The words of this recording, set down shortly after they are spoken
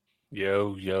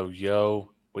Yo, yo, yo.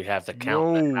 We have the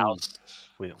count in the Yo, house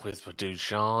with my dude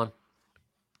Sean.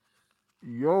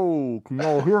 yo, can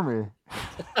y'all hear me?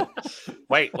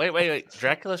 Wait.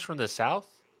 Dracula's from the South?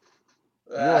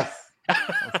 Yes,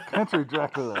 that's Country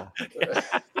Dracula.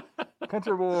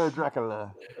 Country boy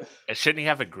Dracula. And shouldn't he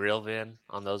have a grill then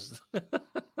on those? All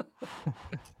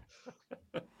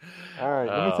right,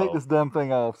 let me take Oh, this dumb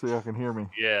thing off so y'all can hear me.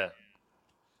 yeah.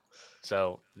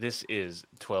 So this is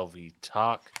 12E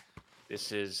Talk.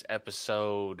 This is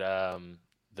episode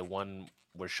the one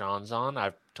where Sean's on.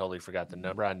 I totally forgot the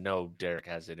number. I know Derek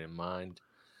has it in mind.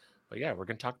 But yeah, we're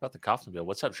gonna talk about the coffin bill.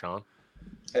 What's up, Sean?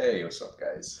 Hey, what's up,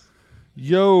 guys? I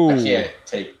Yo, can't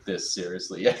take this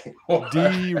seriously anymore.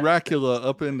 Dracula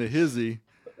up into hizzy.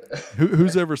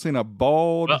 Who's ever seen a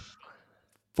bald Well-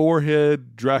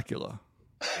 forehead Dracula?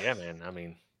 Yeah, man. I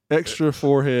mean, Extra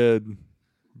forehead,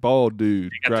 bald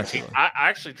dude you got the Dracula. team. I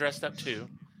actually dressed up too.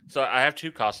 So I have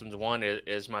two costumes. One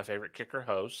is my favorite kicker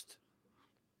host,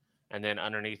 and then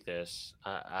underneath this,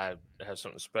 I have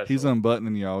something special. He's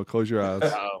unbuttoning y'all. Close your eyes.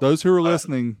 Uh-oh. Those who are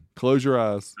listening, close your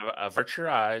eyes. Avert your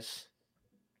eyes.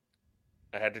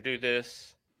 I had to do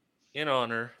this in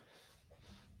honor.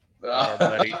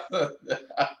 buddy.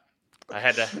 I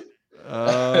had to bust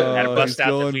he's out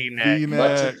the going V-neck.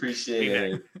 Much V-neck.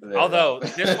 appreciated. Although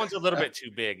this one's a little bit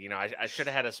too big. You know, I should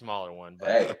have had a smaller one. But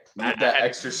Hey, you need that I-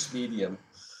 extra medium.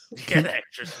 get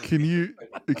extra. Can you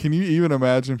even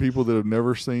imagine people that have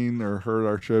never seen or heard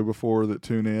our show before that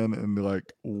tune in and be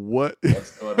like, what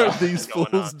What's going are on? these What's going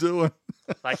fools doing?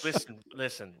 Like,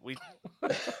 listen. We.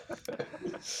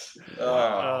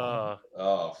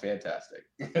 Oh, fantastic.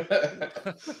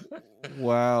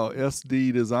 Wow,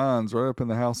 SD Designs right up in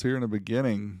the house here in the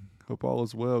beginning. Hope all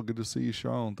is well. Good to see you,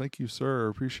 Sean. Thank you, sir.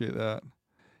 Appreciate that.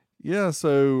 Yeah,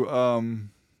 so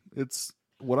it's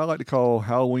what I like to call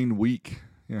Halloween week.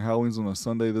 You know, Halloween's on a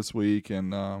Sunday this week,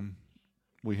 and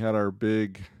we had our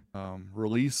big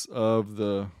release of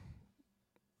the.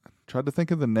 Tried to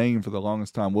think of the name for the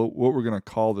longest time. What we're going to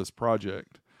call this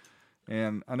project,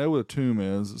 and I know what a tomb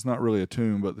is. It's not really a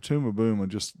tomb, but the Tomb of Boom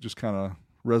just kind of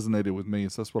resonated with me,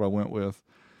 so that's what I went with.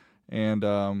 And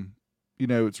you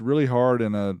know, it's really hard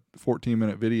in a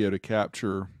 14-minute video to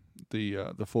capture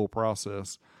the full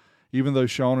process. Even though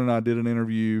Sean and I did an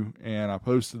interview, and I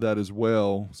posted that as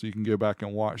well, so you can go back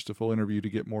and watch the full interview to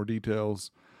get more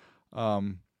details.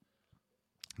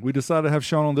 We decided to have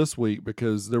Sean on this week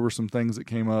because there were some things that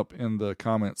came up in the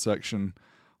comment section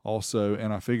also,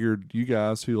 and I figured you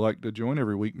guys who like to join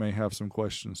every week may have some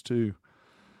questions too.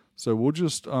 So we'll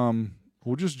just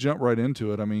jump right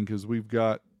into it. I mean, because we've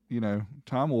got, you know,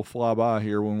 time will fly by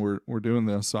here when we're doing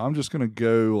this. So I'm just gonna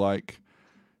go like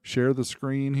share the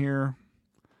screen here,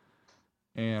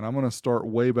 and I'm gonna start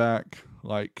way back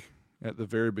like at the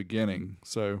very beginning.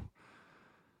 So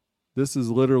this is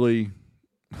literally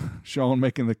Sean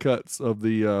making the cuts of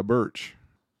the birch.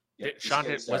 Yeah, Sean,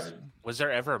 just get started. was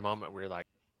there ever a moment where you're like,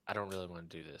 I don't really want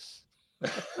to do this?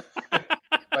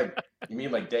 Like, you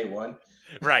mean like day one?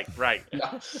 Right.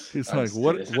 No, He's I'm like, just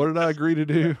what kidding. did I agree to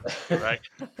do? Right.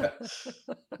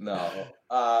 No,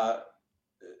 I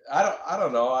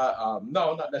don't know.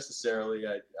 No, not necessarily.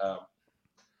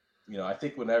 You know, I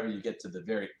think whenever you get to the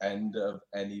very end of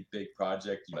any big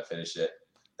project, you want to finish it.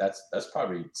 That's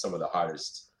probably some of the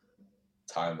hardest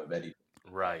time of any.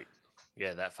 Right.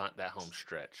 Yeah, that home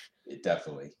stretch. It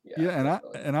definitely. Yeah, and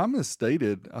definitely. I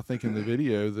misstated, I think, in the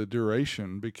video the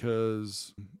duration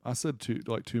because I said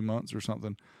 2 months or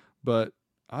something, but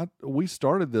we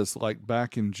started this like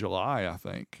back in July, I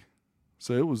think,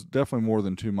 so it was definitely more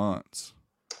than 2 months.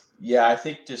 Yeah, I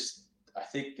think by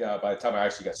the time I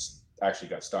actually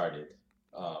got started,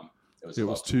 it was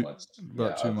about 2 months.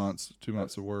 About 2 months, 2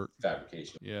 months of work.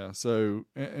 Fabrication. Yeah. So,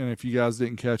 and if you guys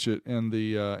didn't catch it in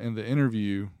the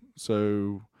interview,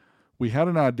 so we had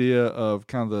an idea of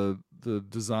kind of the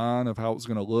design of how it was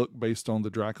going to look based on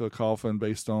the Dracula coffin,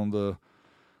 based on the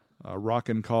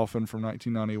Rockin' coffin from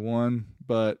 1991.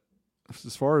 But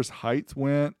as far as height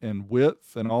went and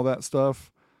width and all that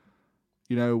stuff,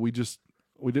 you know, we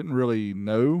didn't really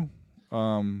know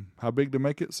how big to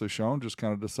make it. So Sean just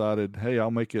kind of decided, hey,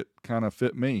 I'll make it kind of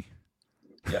fit me.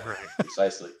 Yeah,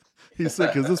 precisely. He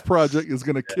said, because this project is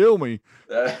going to kill me.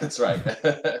 That's right.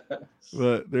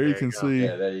 But there you can go. see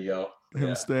Yeah, there you go.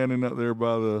 him standing up there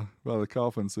by the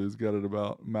coffin, so he's got it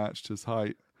about matched his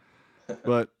height.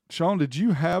 But Sean, did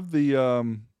you have the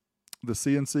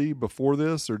CNC before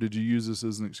this, or did you use this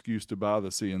as an excuse to buy the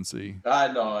CNC?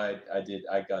 No, I did.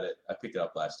 I got it. I picked it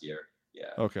up last year.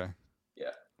 Yeah. Okay.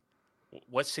 Yeah.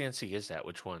 What CNC is that?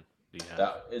 Which one do you have?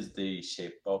 That is the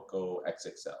Shapeoko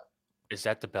XXL. Is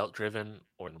that the belt driven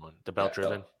or the one? The belt Yeah,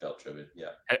 driven. belt driven. Yeah.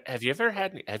 Have you ever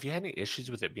had any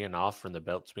issues with it being off from the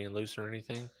belts being loose or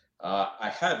anything? I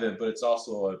haven't, but it's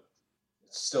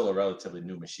still a relatively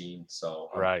new machine, so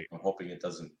Right. I'm hoping it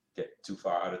doesn't get too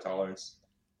far out of tolerance.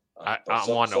 But I'm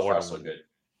wanting to so far, order so one. good.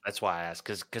 That's why I asked,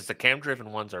 because the cam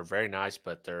driven ones are very nice,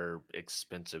 but they're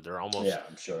expensive. They're almost Yeah,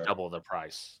 I'm sure. double the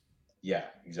price. Yeah,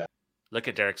 exactly. Look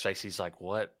at Derek's face. He's like,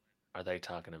 "What are they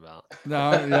talking about?" No,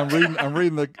 I'm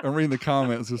reading the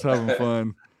comments, just having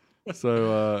fun.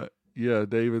 So yeah,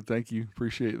 David, thank you,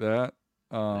 appreciate that.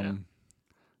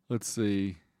 Let's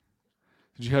see.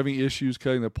 Did you have any issues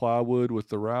cutting the plywood with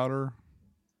the router?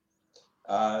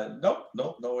 No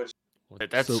issue.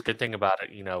 That's the good thing about it.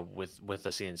 With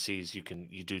the CNCs,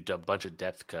 you do a bunch of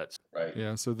depth cuts. Right.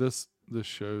 Yeah. So this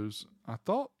shows. I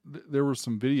thought there were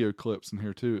some video clips in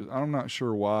here too. I'm not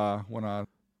sure why when I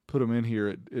put them in here,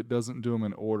 it doesn't do them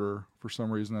in order for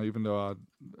some reason. Even though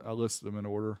I listed them in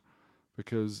order,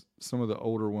 because some of the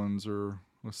older ones are.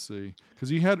 Let's see. Because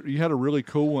you had a really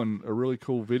cool one, a really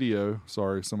cool video.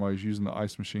 Sorry, somebody's using the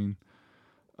ice machine.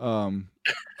 Of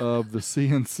the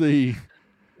CNC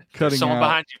cutting There's someone out.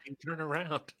 behind you. You can turn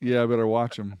around. Yeah, I better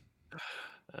watch him.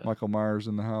 Michael Myers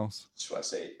in the house. Just want to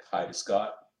say hi to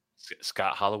Scott.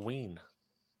 Scott Halloween.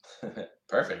 Perfect.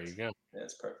 There you go. Yeah,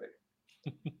 it's perfect.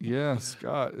 Yeah,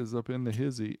 Scott is up into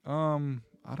hizzy.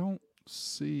 I don't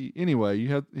see. Anyway,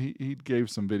 he gave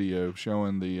some video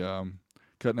showing the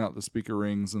cutting out the speaker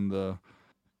rings and the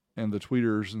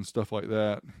tweeters and stuff like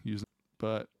that.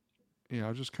 But yeah,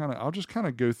 I'll just kind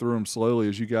of go through them slowly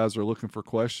as you guys are looking for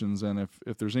questions, and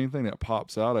if there's anything that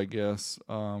pops out, I guess.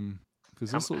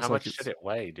 Because this looks how like much should it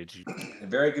weigh? Did you?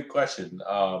 Very good question.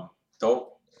 Don't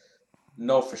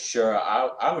know for sure.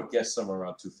 I would guess somewhere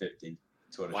around 250.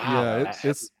 Wow, yeah,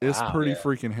 it's pretty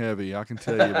freaking heavy. I can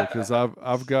tell you because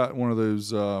I've got one of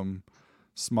those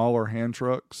smaller hand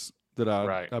trucks that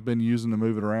I've been using to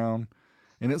move it around,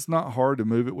 and it's not hard to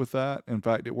move it with that. In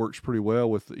fact, it works pretty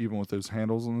well even with those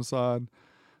handles on the side.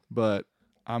 But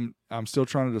I'm still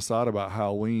trying to decide about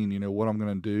Halloween. What I'm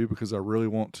going to do, because I really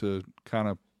want to kind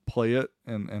of play it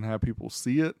and have people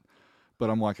see it. But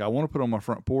I'm like, I want to put it on my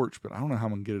front porch, but I don't know how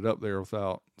I'm going to get it up there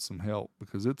without some help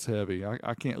because it's heavy.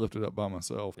 I can't lift it up by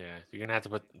myself. Yeah, you're going to have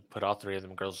to put all three of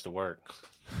them girls to work.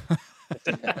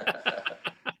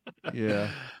 Yeah.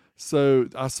 So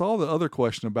I saw the other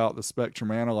question about the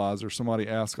Spectrum Analyzer. Somebody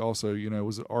asked also,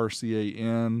 was it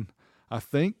RCA-N? I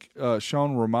think,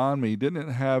 Sean, remind me, didn't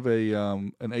it have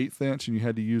an 1/8 inch and you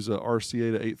had to use a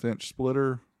RCA to 1/8 inch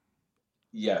splitter?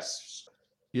 Yes.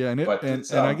 Yeah, and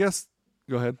I guess,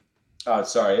 go ahead.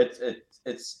 Sorry,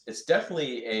 it's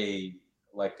definitely a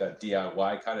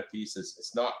DIY kind of piece.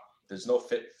 It's not. There's no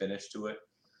fit finish to it,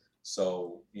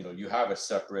 so you have a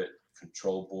separate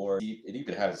control board. It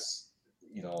even has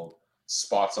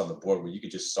spots on the board where you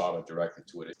could just solder directly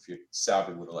to it if you're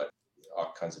savvy with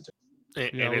all kinds of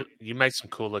different. You made some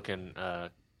cool looking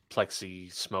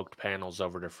plexi smoked panels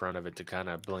over the front of it to kind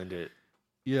of blend it.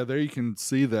 Yeah, there you can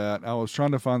see that. I was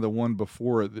trying to find the one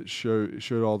before it that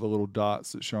showed all the little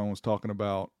dots that Sean was talking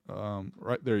about.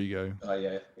 Right there you go. Oh,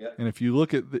 yeah. And if you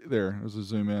look at there's a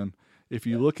zoom in. If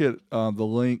you look at the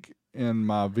link in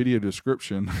my video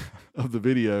description of the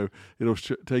video, it'll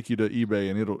take you to eBay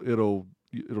and it'll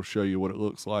show you what it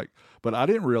looks like. But I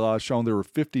didn't realize, Sean, there were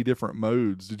 50 different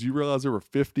modes. Did you realize there were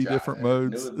 50 different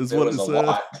modes? Is what it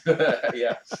said.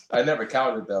 Yeah, I never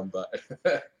counted them,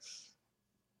 but.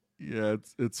 Yeah,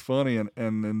 it's funny, and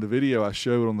in the video I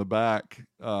showed on the back.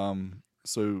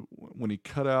 So when he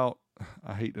cut out,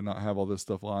 I hate to not have all this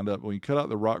stuff lined up, but when he cut out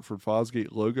the Rockford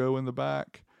Fosgate logo in the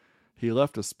back, he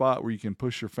left a spot where you can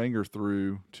push your finger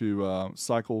through to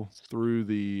cycle through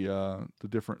the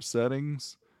different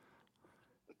settings.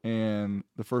 And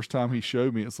the first time he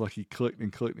showed me, it's like he clicked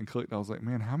and clicked and clicked. I was like,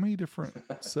 man, how many different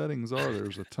settings are there?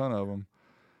 There's a ton of them,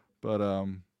 but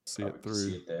see it through.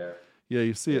 See it there. Yeah,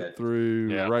 you see it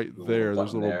through right there.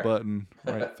 There's a little button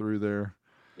right through there.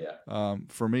 Yeah.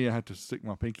 For me, I had to stick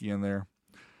my pinky in there.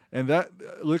 And that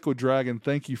Liquid Dragon,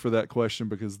 thank you for that question,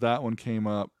 because that one came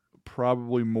up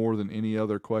probably more than any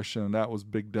other question. And that was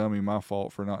Big Dummy, my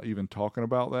fault for not even talking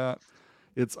about that.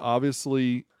 It's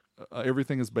obviously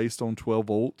everything is based on 12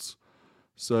 volts.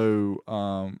 So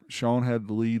Sean had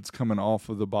the leads coming off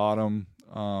of the bottom,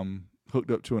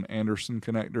 hooked up to an Anderson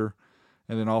connector.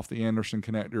 And then off the Anderson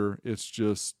connector, it's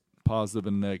just positive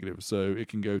and negative. So it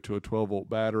can go to a 12-volt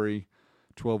battery,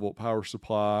 12-volt power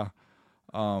supply.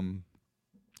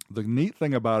 The neat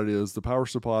thing about it is the power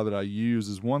supply that I use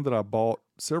is one that I bought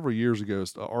several years ago.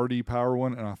 It's the RD Power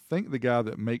one, and I think the guy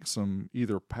that makes them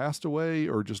either passed away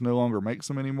or just no longer makes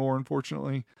them anymore,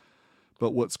 unfortunately.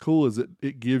 But what's cool is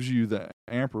it gives you the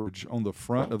amperage on the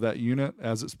front of that unit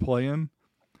as it's playing.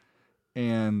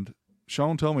 And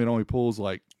Sean told me it only pulls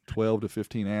like 12 to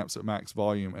 15 amps at max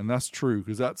volume. And that's true,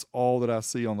 because that's all that I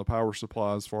see on the power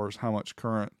supply as far as how much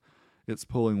current it's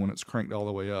pulling when it's cranked all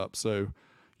the way up. So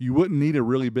you wouldn't need a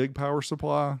really big power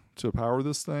supply to power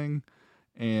this thing.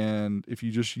 And if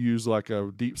you just use like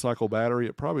a deep cycle battery,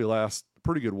 it probably lasts a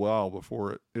pretty good while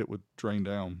before it would drain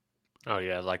down. Oh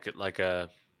yeah, like a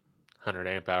 100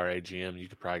 amp hour AGM, you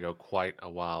could probably go quite a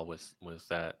while with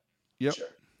that. Yep. Sure.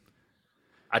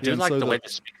 I do Yeah, like so the way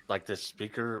the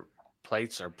speaker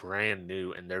plates are brand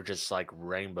new and they're just like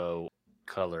rainbow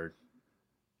colored.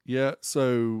 Yeah.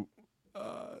 So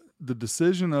the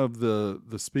decision of the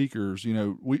speakers, you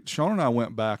know, Sean and I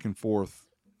went back and forth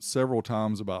several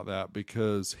times about that,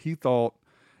 because he thought,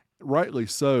 rightly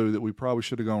so, that we probably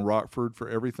should have gone Rockford for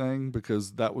everything,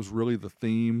 because that was really the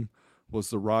theme,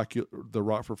 was the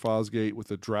Rockford Fosgate with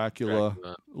the Dracula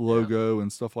logo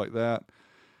and stuff like that.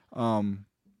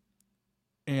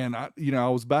 And I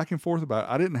was back and forth about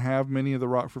it. I didn't have many of the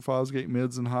Rockford Fosgate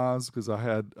mids and highs because I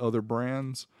had other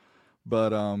brands,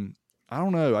 but I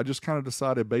don't know. I just kind of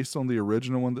decided, based on the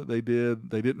original one that they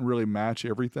didn't really match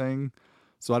everything.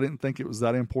 So I didn't think it was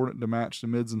that important to match the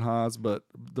mids and highs, but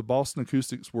the Boston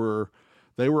Acoustics were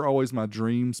always my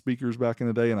dream speakers back in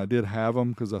the day. And I did have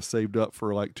them because I saved up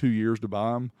for like 2 years to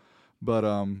buy them. But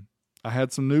I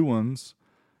had some new ones,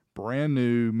 brand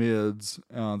new mids.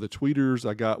 The tweeters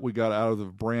we got out of the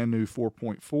brand new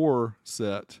 4.4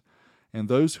 set. And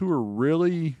those who are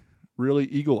really, really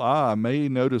eagle eye may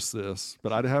notice this,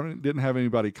 but I didn't have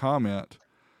anybody comment.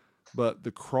 But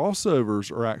the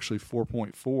crossovers are actually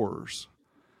 4.4s.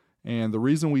 And the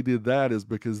reason we did that is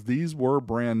because these were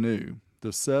brand new.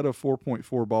 The set of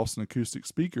 4.4 Boston Acoustic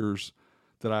speakers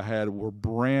that I had were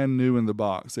brand new in the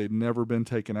box. They'd never been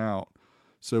taken out.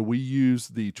 So we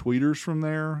used the tweeters from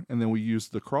there, and then we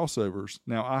used the crossovers.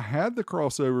 Now, I had the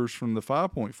crossovers from the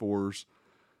 5.4s,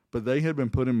 but they had been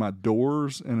put in my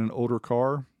doors in an older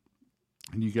car.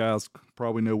 And you guys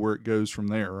probably know where it goes from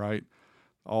there, right?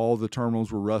 All the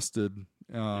terminals were rusted.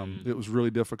 It was really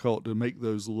difficult to make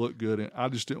those look good. And I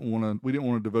just we didn't want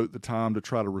to devote the time to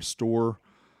try to restore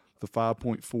the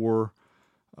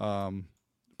 5.4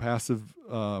 passive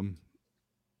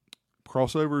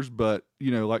crossovers. But,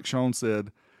 like Sean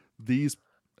said, these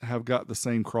have got the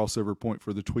same crossover point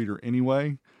for the tweeter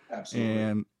anyway. Absolutely.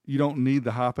 And you don't need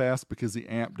the high pass because the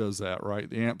amp does that, right?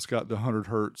 The amp's got the 100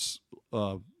 hertz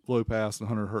low pass and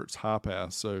 100 hertz high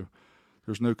pass. So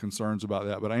there's no concerns about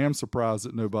that. But I am surprised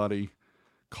that nobody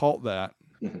caught that,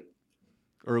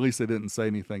 or at least they didn't say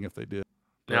anything if they did.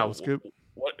 Now,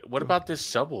 what about this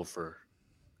subwoofer?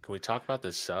 Can we talk about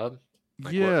this sub?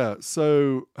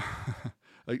 So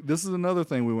this is another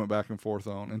thing we went back and forth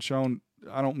on. And Sean,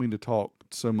 I don't mean to talk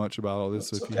so much about all this.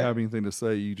 So if you have anything to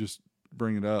say, you just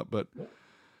bring it up. But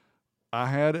I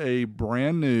had a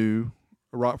brand new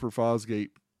Rockford Fosgate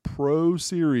Pro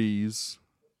Series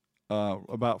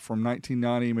about from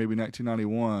 1990, maybe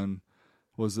 1991.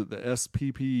 Was it the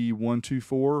SPP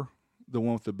 124, the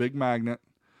one with the big magnet?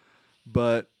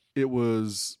 But it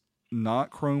was not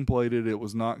chrome plated. It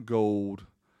was not gold.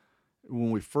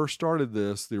 When we first started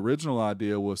this, the original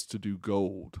idea was to do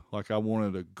gold. Like, I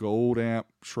wanted a gold amp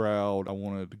shroud. I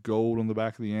wanted gold on the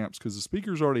back of the amps because the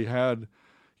speakers already had,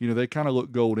 they kind of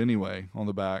look gold anyway on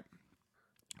the back.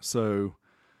 So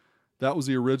that was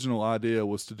the original idea,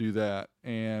 was to do that.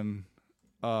 And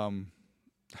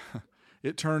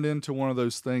it turned into one of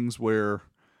those things where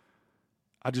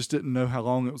I just didn't know how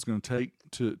long it was going to take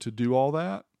to do all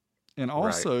that. And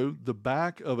also the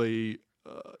back of a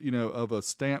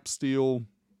stamped steel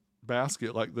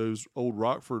basket like those old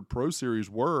Rockford Pro Series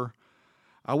were,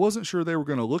 I wasn't sure they were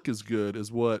going to look as good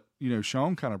as what,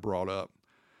 Sean kind of brought up.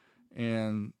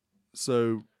 And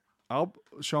so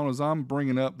Sean, as I'm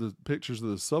bringing up the pictures of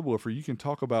the subwoofer, you can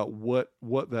talk about what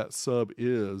that sub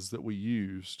is that we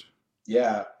used.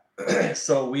 Yeah.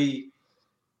 So we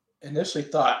initially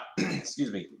thought,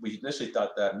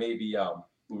 that maybe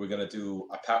we were going to do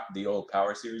the old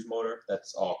Power Series motor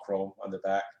that's all chrome on the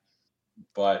back.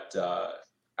 But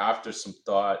after some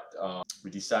thought,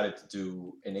 we decided to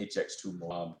do an HX2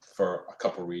 motor for a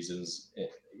couple reasons.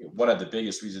 One of the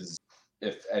biggest reasons,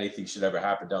 if anything should ever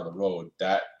happen down the road,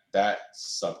 that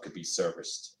sub could be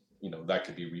serviced. That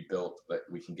could be rebuilt, but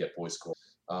we can get voice core.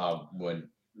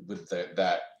 With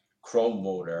that chrome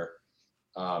motor,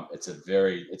 it's a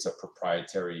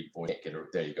proprietary voice.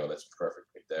 There you go. That's perfect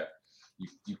right there.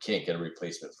 You can't get a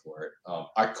replacement for it.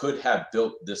 I could have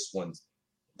built this one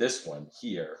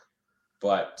here,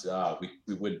 but we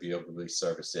wouldn't be able to really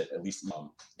service it. At least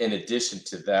in addition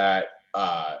to that,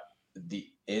 the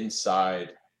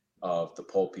inside of the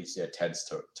pole piece there tends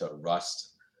to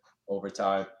rust over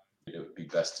time. It would be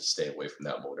best to stay away from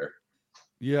that motor.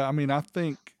 Yeah, I mean, I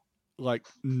think like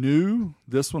new,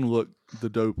 this one looked the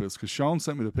dopest because Sean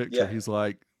sent me the picture. Yeah. He's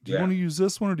like, do you want to use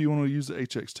this one or do you want to use the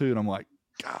HX2? And I'm like,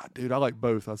 God, dude, I like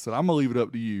both. I said, I'm going to leave it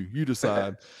up to you. You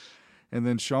decide. And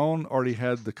then Sean already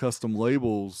had the custom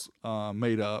labels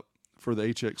made up for the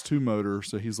HX2 motor.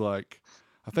 So he's like,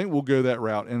 I think we'll go that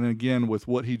route. And again, with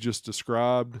what he just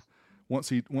described, once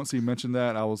he mentioned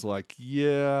that, I was like,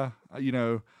 yeah, you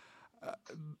know,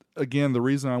 again, the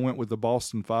reason I went with the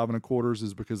Boston 5 1/4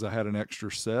 is because I had an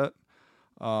extra set.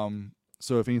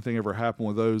 So if anything ever happened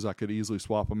with those, I could easily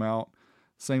swap them out.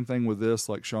 Same thing with this,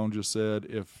 like Sean just said,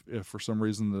 if for some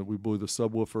reason that we blew the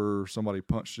subwoofer, somebody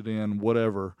punched it in,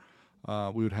 whatever,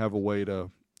 we would have a way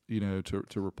to, you know,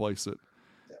 to replace it.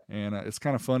 And it's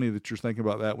kind of funny that you're thinking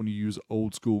about that when you use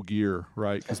old school gear,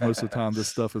 right? Because most of the time this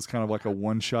stuff is kind of like a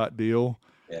one-shot deal.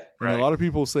 Yeah, and a lot of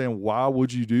people saying, why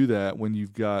would you do that when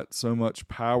you've got so much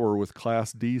power with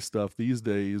Class D stuff these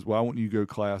days? Why wouldn't you go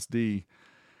Class D?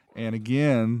 And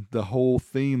again, the whole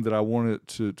theme that I wanted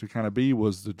it to kind of be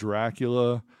was the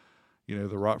Dracula, you know,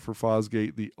 the Rockford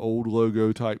Fosgate, the old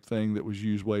logo type thing that was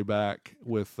used way back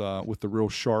with the real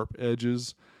sharp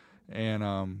edges.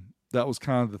 And that was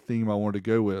kind of the theme I wanted to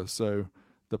go with. So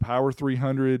the Power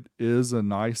 300 is a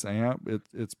nice amp.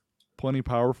 It's plenty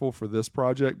powerful for this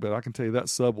project, but I can tell you that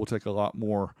sub will take a lot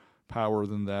more power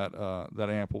than that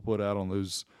amp will put out on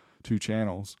those 2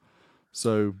 channels.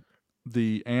 So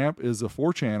the amp is a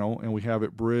 4-channel, and we have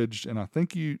it bridged. And I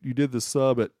think you did the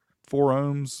sub at 4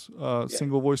 ohms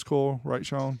single voice coil, right,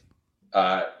 Sean?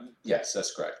 Yes,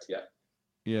 that's correct. Yeah.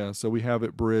 Yeah. So we have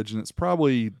it bridged, and it's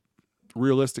probably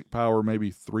realistic power,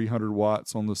 maybe 300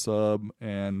 watts on the sub,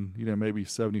 and you know, maybe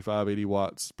 75, 80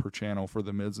 watts per channel for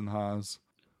the mids and highs.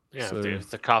 Yeah, so, if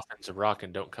the coffins are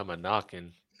rocking, don't come a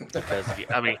knocking. Because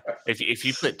I mean, if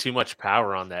you put too much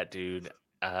power on that dude,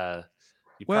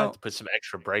 you probably have to put some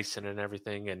extra bracing and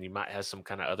everything, and you might have some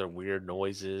kind of other weird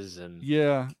noises. And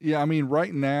yeah. I mean,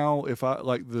 right now, if I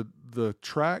like the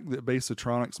track that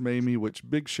Bassotronics made me, which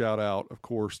big shout out, of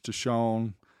course, to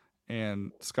Sean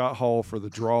and Scott Hall for the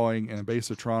drawing, and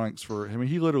Bassotronics for, I mean,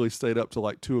 he literally stayed up till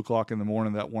like 2:00 in the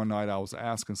morning that one night I was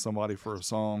asking somebody for a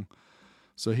song.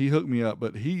 So he hooked me up.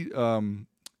 But he, and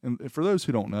for those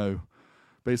who don't know,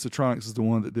 Bassotronics is the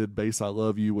one that did Bass I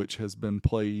Love You, which has been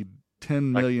played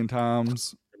 10 million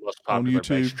times most popular on YouTube.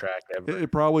 Bass track ever.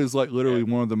 It probably is like literally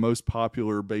one of the most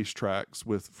popular bass tracks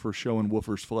for showing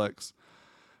Woofers Flex.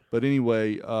 But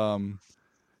anyway, you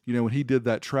know, when he did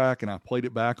that track and I played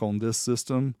it back on this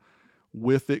system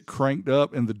with it cranked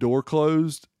up and the door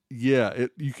closed, yeah,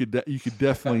 you could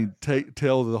definitely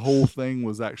tell the whole thing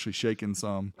was actually shaking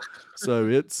some. So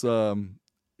it's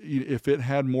if it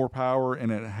had more power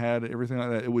and it had everything like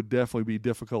that, it would definitely be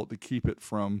difficult to keep it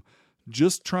from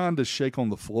just trying to shake on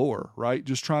the floor, right?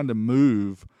 Just trying to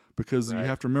move, because you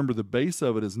have to remember the base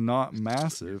of it is not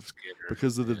massive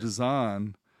because of the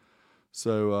design.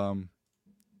 So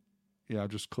yeah, I'm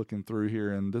just clicking through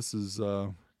here, and this is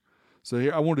so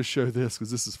here I wanted to show this because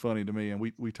this is funny to me, and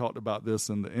we talked about this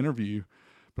in the interview,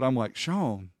 but I'm like,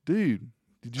 Sean, dude,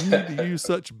 did you need to use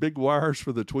such big wires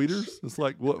for the tweeters? It's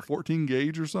like what, 14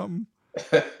 gauge or something?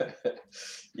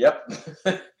 Yep.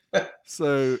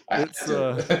 So it's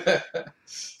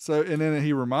so, and then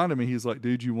he reminded me, he's like,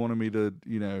 dude, you wanted me to,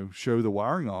 you know, show the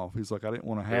wiring off. He's like, I didn't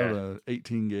want to have a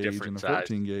 18 gauge and a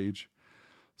 14 gauge.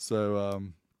 So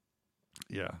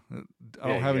yeah, I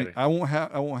don't have any. I won't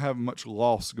have much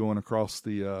loss going across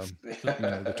the you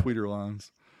know, the tweeter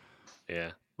lines.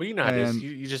 Yeah. Well, you know how it is.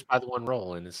 You just buy the one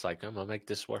roll, and it's like, I'm gonna make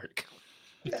this work.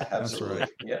 Yeah, absolutely.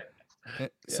 That's right. Yeah.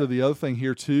 So the other thing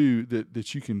here too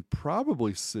that you can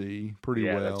probably see pretty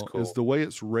well is the way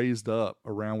it's raised up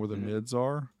around where the mids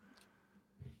are.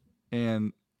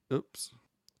 And oops,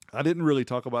 I didn't really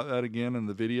talk about that again in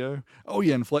the video. Oh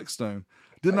yeah, and Flexstone.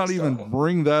 Did not even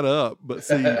bring that up, but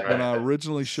see, when I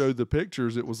originally showed the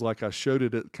pictures, it was like I showed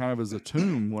it kind of as a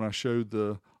tomb when I showed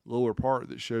the lower part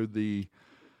that showed the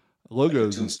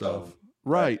logos and stuff.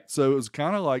 Right. So it was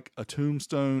kind of like a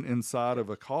tombstone inside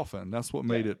of a coffin. That's what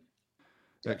made it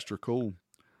extra cool.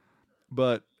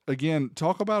 But again,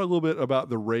 talk about a little bit about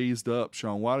the raised up,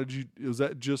 Sean. Why did you, was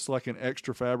that just like an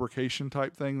extra fabrication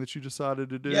type thing that you decided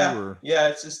to do? Yeah. Yeah.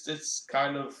 It's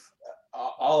kind of,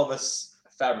 all of us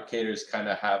fabricators kind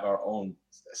of have our own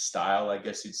style, I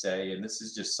guess you'd say. And this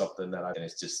is just something that and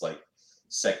it's just like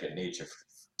second nature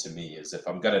to me. Is if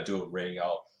I'm going to do a ring,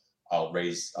 I'll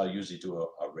usually do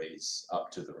a raise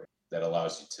up to the ring that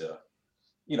allows you to,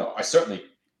 you know, I certainly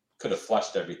could have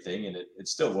flushed everything and it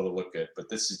still would have looked good, but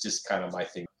this is just kind of my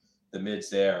thing. mids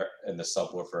there and the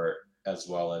subwoofer, as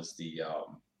well as the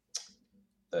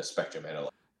Spectrum analyzer.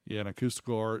 Yeah, and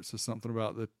Acoustical Arts says something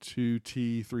about the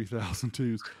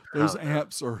 2T3002s. Those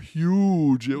amps are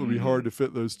huge. It would be hard to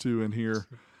fit those two in here.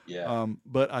 Yeah.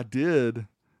 But I did,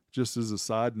 just as a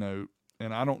side note,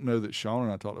 and I don't know that Sean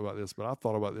and I talked about this, but I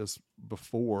thought about this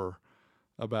before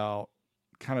about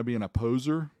kind of being a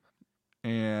poser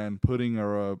and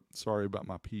putting sorry about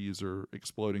my peas are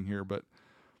exploding here, but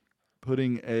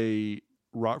putting a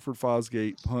Rockford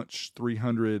Fosgate Punch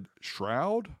 300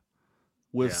 shroud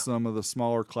with some of the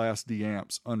smaller Class D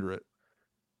amps under it.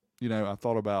 You know, I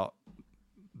thought about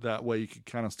that way you could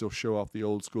kind of still show off the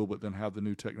old school, but then have the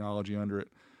new technology under it.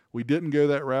 We didn't go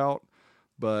that route,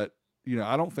 but, you know,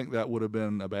 I don't think that would have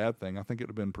been a bad thing. I think it would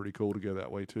have been pretty cool to go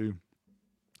that way too.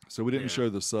 So we didn't show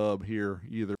the sub here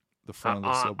either, the front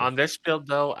of the sub. On this build,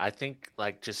 though, I think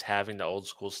like just having the old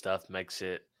school stuff makes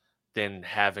it than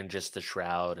having just the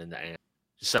shroud and the amp.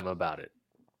 Just something about it.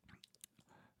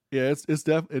 Yeah,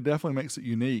 it definitely makes it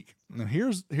unique. And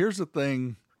here's the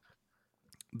thing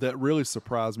that really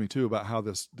surprised me too about how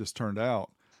this turned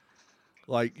out.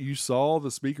 Like, you saw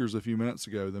the speakers a few minutes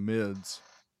ago, the mids,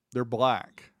 they're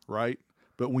black, right?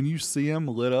 But when you see them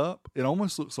lit up, it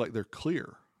almost looks like they're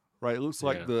clear, right? It looks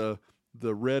like the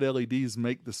red LEDs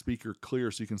make the speaker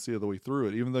clear so you can see all the way through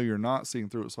it. Even though you're not seeing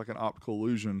through it, it's like an optical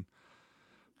illusion.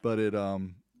 But it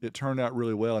turned out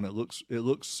really well, and it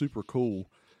looks super cool.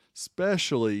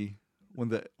 Especially when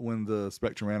the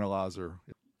Spectrum analyzer,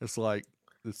 it's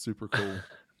super cool.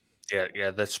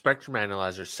 Yeah. The Spectrum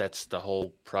analyzer sets the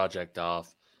whole project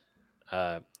off.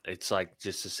 It's like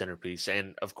just a centerpiece,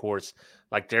 and of course,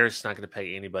 like Derek's not going to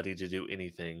pay anybody to do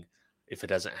anything if it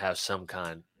doesn't have some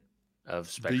kind of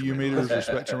Spectrum DU meters analyzer. or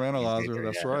Spectrum analyzer.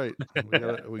 That's right.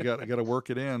 We got to work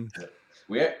it in.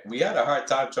 We had a hard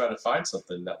time trying to find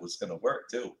something that was going to work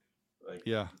too. Like,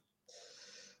 yeah.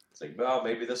 It's like, well,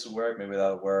 maybe this will work, maybe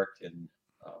that'll work, and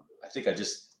I think I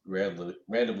just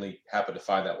randomly happened to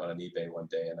find that one on eBay one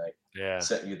day, and I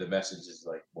sent you the messages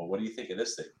like, well, what do you think of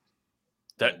this thing?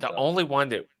 The only one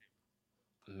that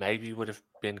maybe would have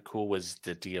been cool was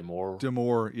the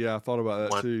Diamore. Yeah, I thought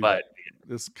about that too. But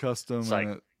it's custom. It's like,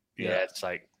 and it's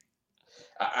like,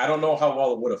 I don't know how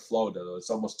well it would have flowed though.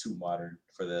 It's almost too modern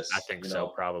for this. I think so,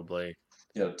 probably.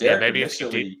 You know, Derek maybe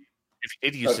initially, if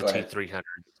you did use the T300,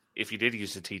 if you did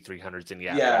use the T300s, then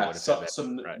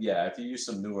if you use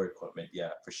some newer equipment,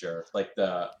 for sure. Like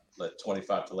the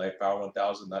 25 to leg power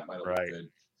 1000, that might have looked good.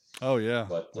 Oh yeah,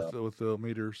 but with the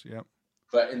meters, yep.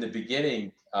 But in the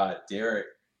beginning, Derek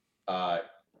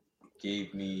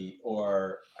gave me,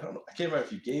 or I don't know, I can't remember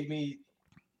if you gave me,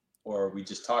 or we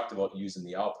just talked about using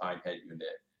the Alpine head unit.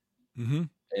 Mm-hmm.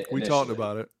 We talked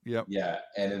about it. Yep. Yeah,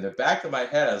 and in the back of my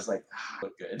head, I was like,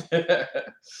 look good.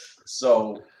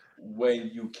 So when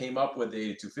you came up with the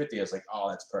 8250, I was like, oh,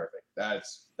 that's perfect.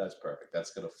 That's perfect.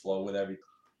 That's gonna flow with every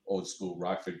old school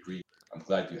Rockford green. I'm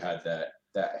glad you had that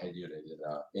head unit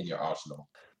in your arsenal.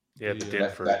 Yeah,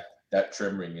 that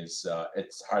trim ring is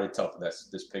it's hard to tell from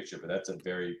this picture, but that's a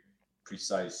very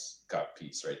precise cut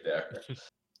piece right there.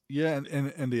 Yeah,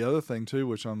 and the other thing too,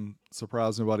 which I'm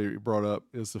surprised nobody brought up,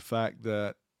 is the fact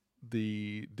that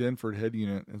the Denford head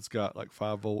unit has got like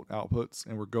 5-volt outputs,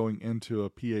 and we're going into a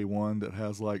PA1 that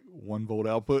has like 1-volt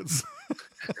outputs.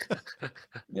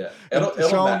 Yeah,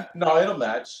 it'll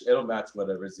match. It'll match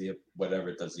whatever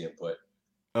it does the input.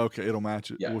 Okay, it'll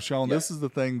match it. Yeah. Well, Sean, this is the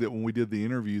thing that when we did the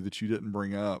interview that you didn't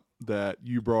bring up, that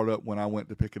you brought up when I went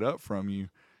to pick it up from you.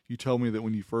 You told me that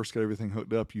when you first got everything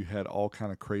hooked up, you had all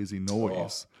kind of crazy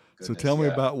noise. So tell me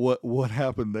about what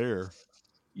happened there.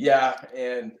 Yeah,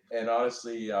 and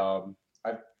honestly,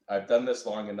 I've done this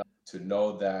long enough to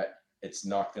know that it's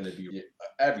not going to be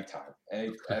every time.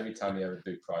 Every time you have a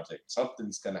big project,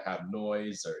 something's going to have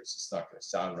noise, or it's just not going to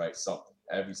sound right. Something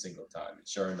every single time. And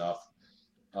sure enough,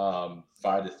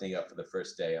 fired the thing up for the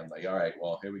first day. I'm like, all right,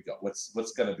 well, here we go.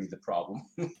 What's going to be the problem?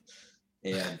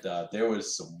 And there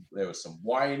was some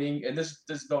whining, and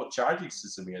there's no charging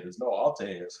system here. There's no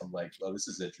alternators. I'm like, well, this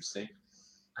is interesting.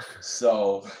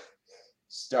 So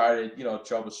started,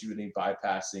 troubleshooting,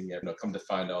 bypassing. Come to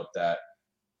find out that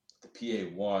the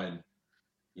PA1,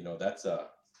 that's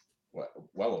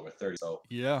well over 30. So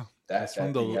yeah, it's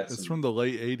from the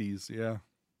late 80s. Yeah,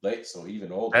 late, so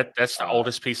even older. That's the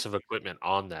oldest piece of equipment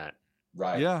on that.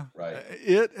 Right. Yeah. Right.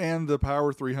 It and the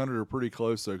Power 300 are pretty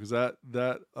close though, because that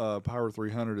Power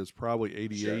 300 is probably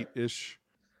 88-ish. Sure.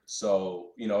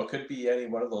 So it could be any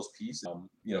one of those pieces.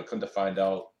 Come to find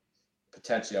out,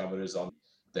 potentiometers on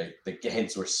the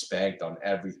gains were spanked on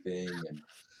everything,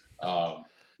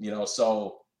 and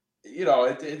so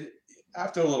it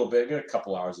after a little bit, a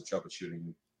couple hours of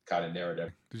troubleshooting, kind of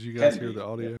narrative. Did you guys Can hear be, the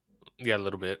audio? Yeah, a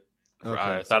little bit. Okay,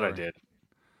 I thought I sorry. did.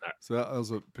 So that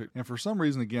was a pic. And for some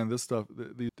reason, again, this stuff.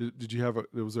 Did you have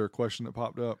was there a question that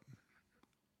popped up?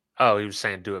 Oh, he was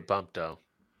saying do it bump though.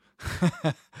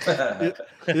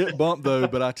 it bumped though,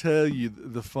 but I tell you,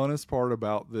 the funnest part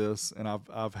about this, and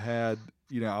I've had,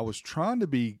 I was trying to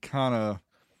be kind of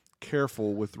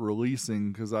careful with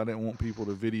releasing because I didn't want people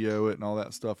to video it and all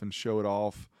that stuff and show it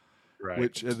off. Right.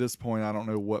 Which at this point, I don't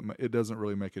know what it doesn't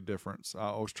really make a difference.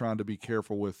 I was trying to be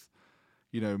careful with,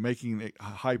 making it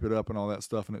hype it up and all that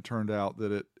stuff, and it turned out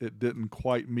that it didn't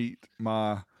quite meet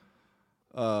my.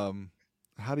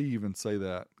 How do you even say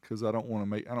that? Because I don't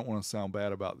want to sound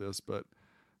bad about this, but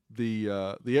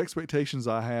the expectations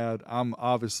I had, I'm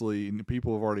obviously, and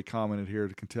people have already commented here,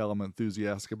 can tell I'm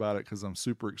enthusiastic about it because I'm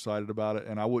super excited about it,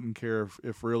 and I wouldn't care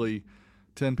if really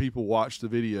 10 people watched the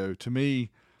video. To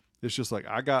me, it's just like,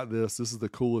 I got this. This is the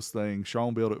coolest thing.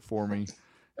 Sean built it for me,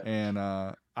 and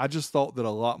I just thought that a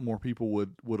lot more people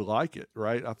would like it.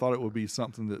 Right? I thought it would be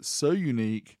something that's so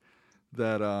unique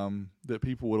that that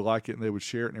people would like it and they would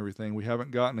share it and everything. We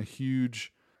haven't gotten a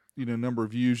huge, number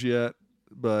of views yet,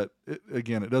 but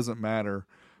again, it doesn't matter.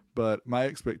 But my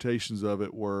expectations of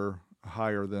it were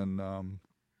higher than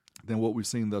what we've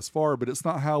seen thus far. But it's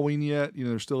not Halloween yet.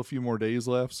 There's still a few more days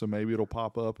left, so maybe it'll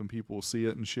pop up and people will see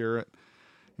it and share it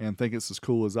and think it's as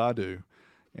cool as I do.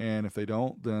 And if they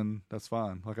don't, then that's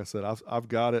fine. Like I said, I've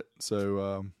got it.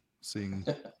 So seeing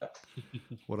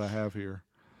what I have here.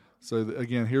 So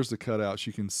again, here's the cutouts.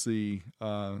 You can see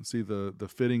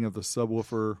the fitting of the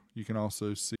subwoofer. You can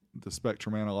also see the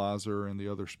spectrum analyzer and the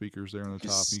other speakers there on the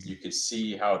top. You can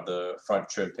see how the front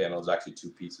trim panel is actually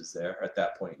two pieces there at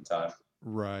that point in time.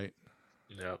 Right.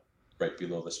 Yep. Right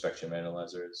below the spectrum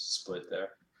analyzer is split there.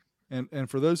 And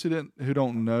for those who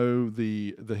don't know,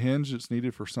 the hinge that's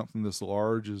needed for something this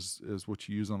large is what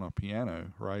you use on a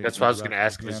piano, right? That's what I was going to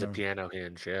ask. Was a piano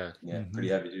hinge? Yeah. Yeah, pretty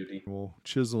heavy duty. Well,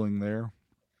 chiseling there.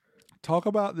 Talk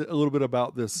about a little bit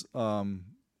about this.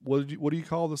 What do you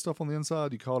call the stuff on the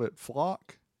inside? You called it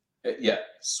flock? Yeah,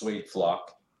 suede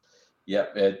flock.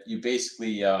 Yep. You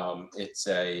basically it's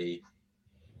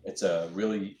a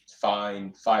really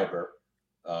fine fiber,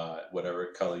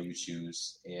 whatever color you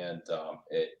choose, and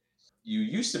you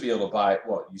used to be able to buy it.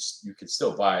 Well, you could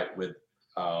still buy it with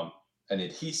an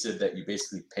adhesive that you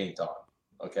basically paint on.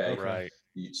 Okay. Right.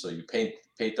 So you paint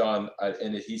on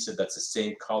an adhesive that's the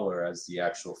same color as the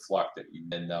actual flock that you.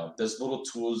 And there's little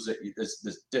tools that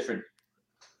there's different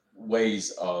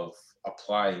ways of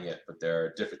applying it, but there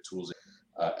are different tools.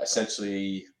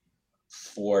 Essentially,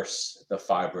 force the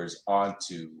fibers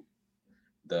onto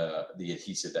the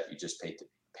adhesive that you just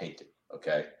painted.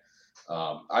 Okay.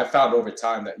 I found over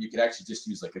time that you can actually just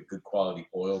use like a good quality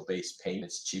oil-based paint.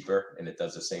 It's cheaper and it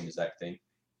does the same exact thing.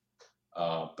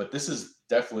 But this is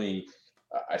definitely,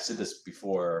 I said this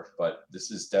before, but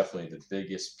this is definitely the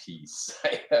biggest piece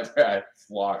I ever had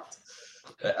flocked.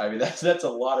 I mean, that's a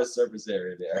lot of surface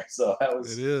area there. So that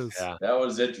was that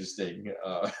was interesting.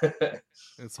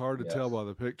 It's hard to tell by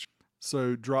the picture.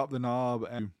 So drop the knob,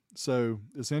 and so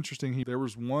it's interesting. There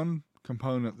was one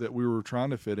component that we were trying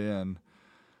to fit in,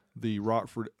 the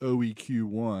Rockford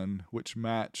OEQ1, which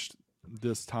matched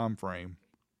this time frame.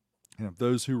 And if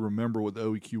those who remember what the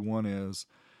OEQ1 is,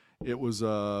 it was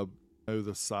the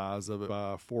size of it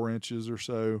by 4 inches or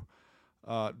so,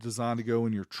 designed to go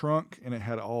in your trunk, and it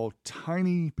had all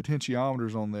tiny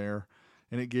potentiometers on there,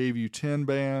 and it gave you 10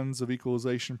 bands of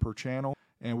equalization per channel.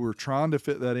 And we were trying to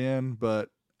fit that in, but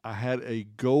I had a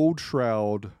gold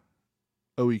shroud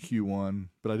OEQ1,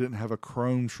 but I didn't have a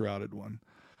chrome shrouded one.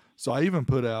 So I even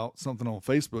put out something on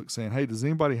Facebook saying, hey, does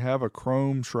anybody have a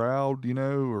chrome shroud,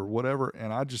 or whatever?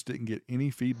 And I just didn't get any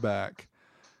feedback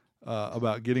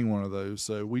about getting one of those.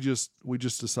 So we just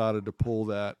decided to pull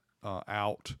that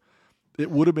out.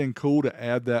 It would have been cool to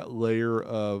add that layer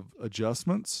of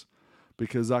adjustments,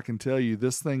 because I can tell you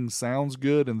this thing sounds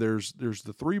good, and there's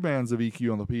the 3 bands of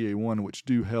EQ on the PA1, which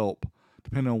do help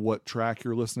depending on what track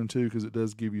you're listening to, because it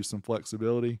does give you some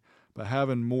flexibility. But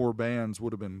having more bands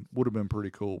would have been pretty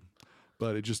cool,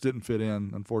 but it just didn't fit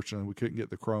in. Unfortunately, we couldn't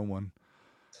get the chrome one,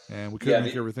 and we couldn't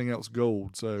make everything else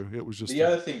gold. So it was just the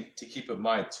other thing to keep in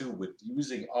mind too, with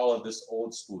using all of this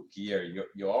old school gear,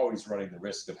 you're always running the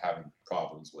risk of having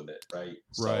problems with it, right?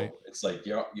 So it's like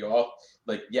you're all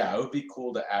like, yeah, it would be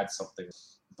cool to add something,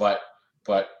 but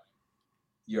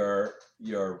you're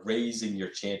raising your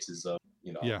chances of,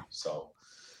 so.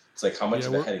 It's like, how much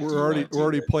of a headache we're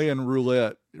already playing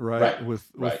roulette, right?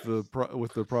 With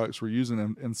the products we're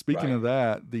using. And speaking of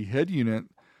that, the head unit,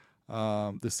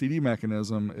 the CD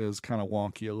mechanism is kind of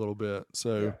wonky a little bit.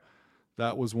 So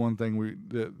That was one thing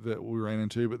that we ran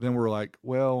into. But then we're like,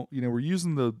 well, we're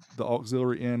using the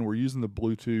auxiliary in, we're using the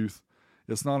Bluetooth.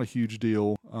 It's not a huge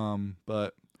deal.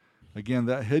 But again,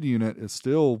 that head unit is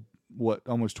still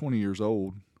almost 20 years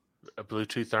old. A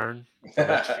Bluetooth urn for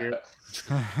next year.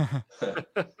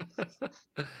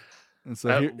 And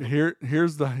so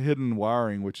here's the hidden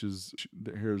wiring, which is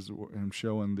here's him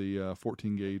showing the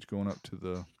 14 gauge going up to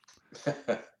the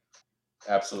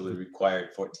absolutely required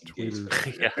 14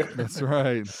 gauge. Yeah, that's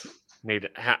right. Need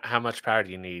how much power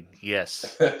do you need?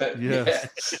 Yes.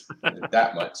 Yes.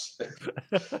 That much.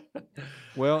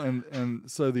 Well,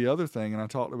 and so the other thing, and I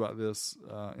talked about this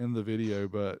in the video,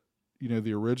 but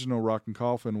the original Rockin'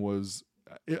 Coffin was,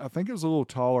 I think it was a little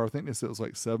taller. I think they said it was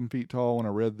like 7 feet tall when I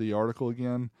read the article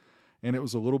again, and it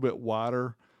was a little bit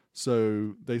wider.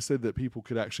 So they said that people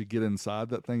could actually get inside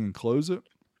that thing and close it.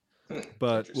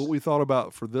 But what we thought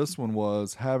about for this one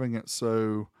was having it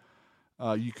so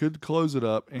you could close it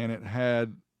up, and it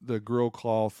had the grill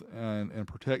cloth and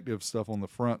protective stuff on the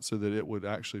front so that it would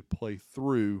actually play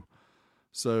through.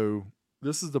 So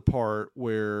this is the part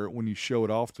where when you show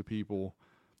it off to people,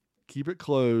 keep it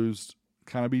closed,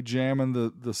 kind of be jamming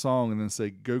the song, and then say,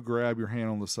 go grab your hand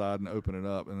on the side and open it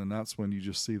up. And then that's when you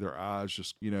just see their eyes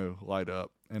just, light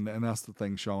up. And that's the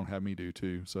thing Sean had me do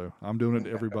too. So I'm doing it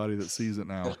to everybody that sees it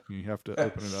now. You have to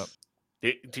open it up.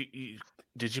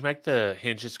 Did you make the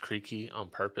hinges creaky on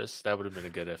purpose? That would have been a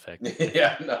good effect.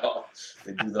 Yeah, no,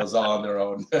 they do those all on their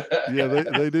own. Yeah,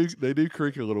 they do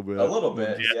creak a little bit. A little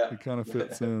bit, yeah. It kind of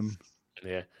fits in.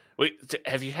 Yeah. Wait,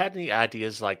 have you had any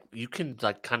ideas like you can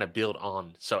like kind of build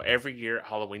on? So every year at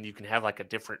Halloween, you can have like a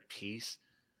different piece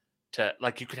to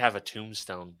like you could have a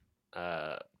tombstone,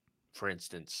 for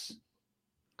instance.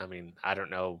 I mean, I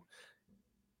don't know.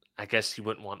 I guess you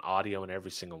wouldn't want audio in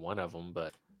every single one of them,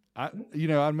 but I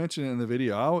mentioned it in the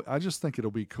video. I just think it'll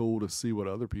be cool to see what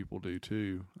other people do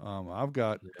too. I've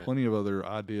got plenty of other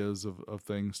ideas of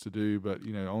things to do, but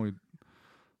only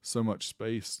so much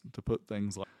space to put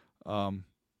things like.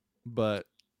 But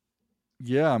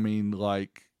yeah, I mean,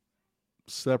 like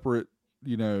separate,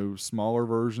 smaller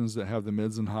versions that have the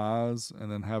mids and highs,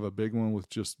 and then have a big one with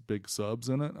just big subs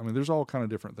in it. I mean, there's all kind of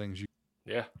different things.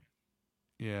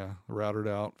 Yeah, routed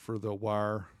out for the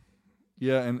wire.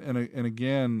 Yeah, and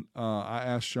again, I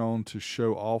asked Sean to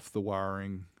show off the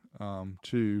wiring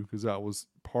too, because that was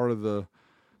part of the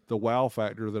wow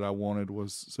factor that I wanted,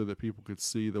 was so that people could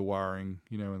see the wiring,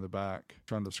 in the back.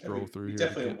 Trying to scroll through we here.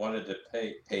 Definitely wanted to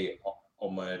pay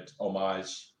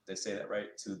homage. They say that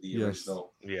right, to the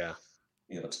original. Yeah.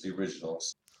 To the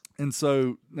originals. And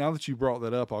so now that you brought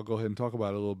that up, I'll go ahead and talk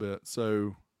about it a little bit.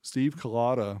 So Steve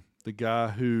Collada, the guy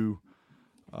who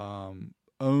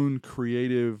owned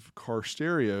Creative Car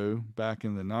Stereo back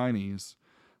in the 90s,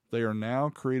 they are now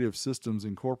Creative Systems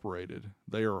Incorporated.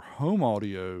 They are home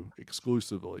audio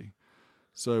exclusively.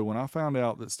 So when I found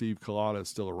out that Steve Collada is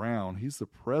still around, he's the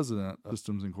president of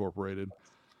Systems Incorporated.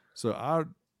 So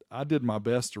I did my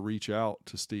best to reach out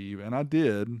to Steve, and I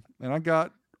did, and I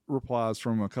got replies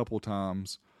from him a couple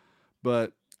times.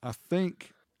 But I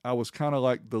think I was kind of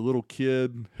like the little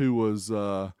kid who was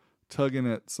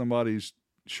tugging at somebody's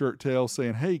shirt tail,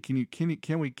 saying, "Hey, can we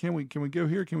go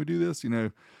here? Can we do this?"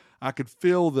 I could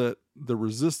feel that the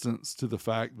resistance to the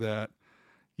fact that,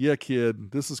 yeah, kid,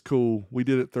 this is cool. We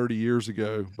did it 30 years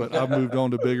ago, but I've moved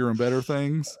on to bigger and better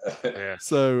things. Yeah.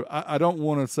 So I don't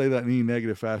want to say that in any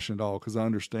negative fashion at all, because I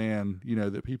understand,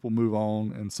 that people move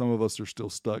on, and some of us are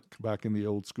still stuck back in the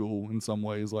old school in some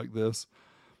ways like this.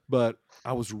 But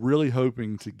I was really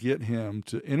hoping to get him,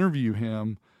 to interview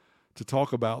him, to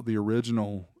talk about the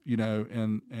original,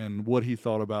 and what he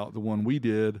thought about the one we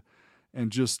did,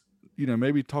 and just,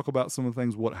 maybe talk about some of the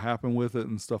things, what happened with it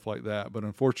and stuff like that. But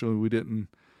unfortunately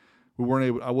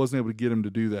I wasn't able to get him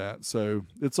to do that. So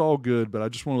it's all good, but I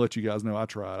just want to let you guys know I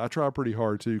tried pretty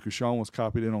hard too, because Sean was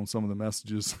copied in on some of the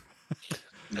messages.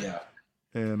 Yeah.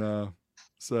 And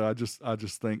so I just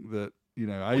think that,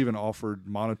 I even offered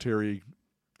monetary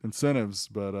incentives,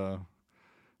 but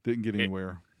didn't get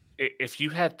anywhere. If you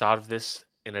had thought of this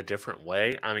in a different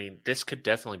way, I mean, this could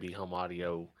definitely be home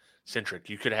audio centric.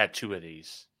 You could have had 2 of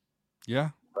these. Yeah.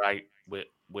 Right.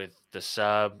 With the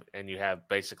sub, and you have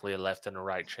basically a left and a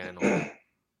right channel.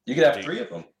 You could have 3 of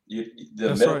them.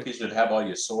 The middle piece would have all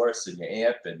your source and your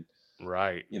amp and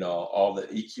right. All the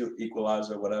EQ,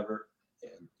 equalizer, whatever.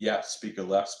 And yeah, speaker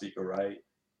left, speaker right,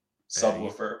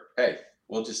 subwoofer. Hey,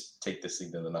 we'll just take this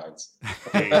thing to the 9s.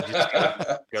 Yeah, you just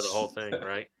go the whole thing,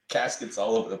 right? Caskets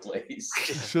all over the place.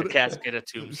 The casket of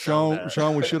tombstone.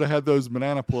 Sean, we should have had those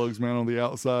banana plugs, man, on the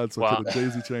outside, so I could have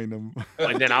daisy chained them.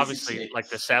 And then obviously, like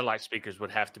the satellite speakers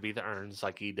would have to be the urns,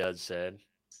 like E-Dud said.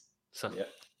 So, yeah.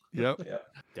 Yep. Yeah.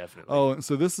 Definitely. Oh,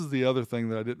 so this is the other thing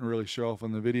that I didn't really show off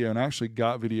on the video, and I actually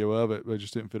got video of it, but I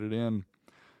just didn't fit it in.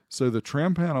 So the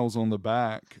trim panels on the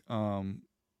back,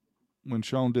 when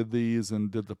Sean did these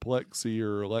and did the Plexi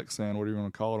or Lexan, whatever you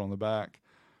want to call it, on the back,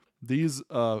 these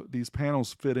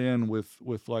panels fit in with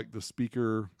like the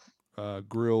speaker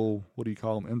grill. What do you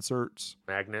call them? Inserts.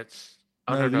 Magnets.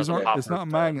 No, these the aren't. It's poppers, not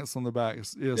magnets on the back.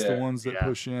 It's the ones that Yeah.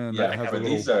 push in. Yeah, that have but the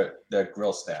these little, are they're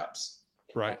grill snaps.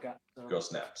 right. Grill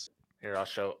snaps. Here, I'll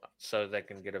show so they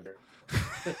can get a. But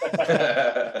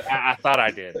I thought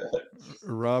I did.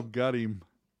 Rob got him,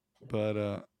 but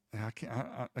I can't.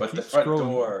 I keep the front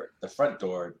scrolling.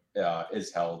 door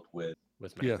is held with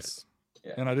Magnets. Yes.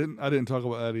 Yeah. And I didn't talk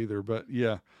about that either, but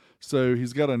yeah. So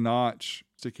he's got a notch,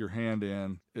 stick your hand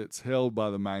in. It's held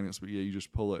by the magnets, but yeah, you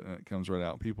just pull it and it comes right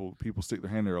out. People stick their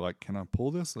hand there like, can I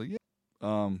pull this? Like, yeah.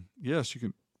 Yes, you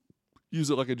can use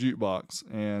it like a jukebox.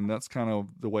 And that's kind of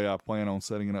the way I plan on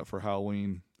setting it up for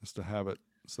Halloween, is to have it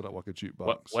set up like a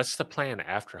jukebox. What's the plan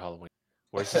after Halloween?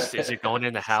 Where's this? Is it going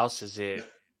in the house? Is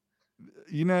it?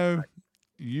 You know,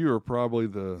 you are probably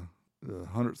the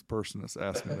 100th person that's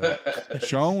asked me that.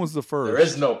 Sean was the first. There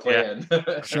is no plan.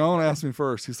 Sean asked me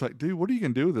first. He's like, dude, what are you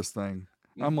going to do with this thing?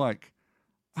 I'm like,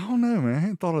 I don't know, man. I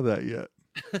hadn't thought of that yet.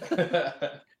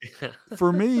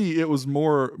 For me, it was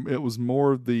more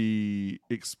the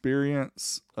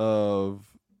experience of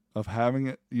having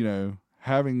it,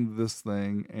 having this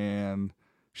thing and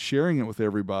sharing it with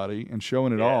everybody and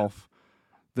showing it off,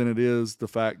 than it is the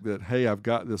fact that, hey, I've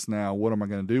got this now. What am I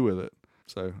going to do with it?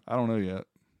 So I don't know yet.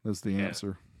 That's the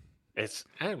answer. It's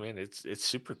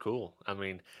super cool. I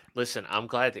mean, listen, I'm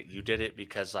glad that you did it,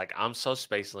 because like I'm so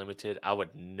space limited, I would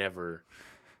never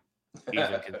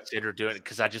even consider doing it,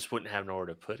 because I just wouldn't have nowhere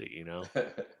to put it,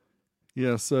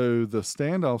 Yeah, so the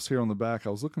standoffs here on the back, I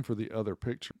was looking for the other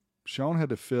picture. Sean had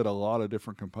to fit a lot of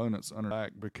different components under the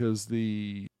back because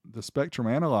the Spectrum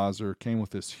Analyzer came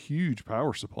with this huge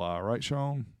power supply, right,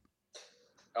 Sean?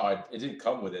 Oh, it didn't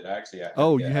come with it, actually.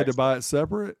 You had to buy it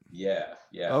separate? Yeah.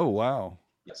 Oh, wow.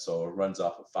 Yeah, so it runs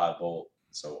off a 5-volt.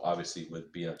 So obviously,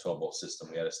 with being a 12-volt system,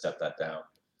 we had to step that down.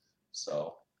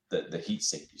 So the heat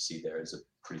sink you see there is a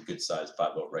pretty good sized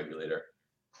 5-volt regulator.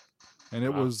 And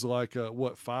it was like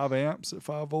 5 amps at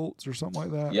 5 volts or something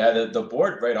like that? Yeah, the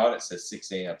board right on it says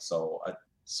 6 amps. So I'm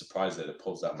surprised that it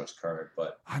pulls that much current.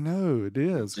 But I know it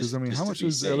is, because I mean, how much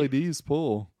does LEDs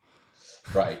pull?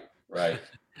 Right.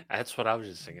 That's what I was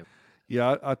just thinking.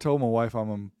 Yeah, I told my wife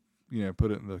I'm gonna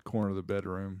put it in the corner of the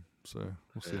bedroom. So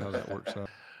we'll see how that works out.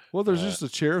 Well, there's just a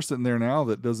chair sitting there now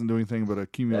that doesn't do anything but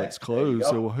accumulates clothes.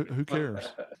 So who cares?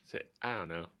 I don't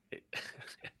know.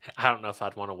 I don't know if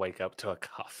I'd want to wake up to a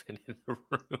coffin in the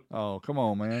room. Oh, come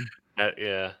on, man.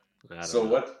 Yeah.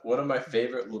 So one of my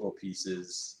favorite little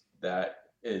pieces that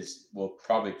will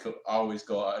probably always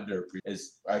go under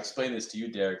is, I explained this to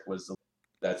you, Derek,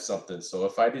 that's something. So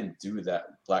if I didn't do that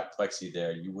black plexi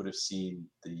there, you would have seen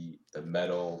the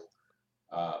metal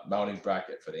mounting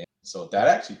bracket for the amp. So that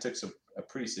actually took a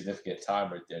pretty significant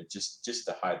time right there, just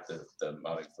to hide the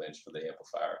mounting flange for the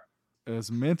amplifier.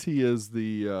 As minty as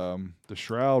the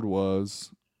shroud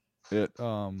was,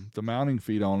 the mounting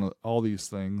feet on all these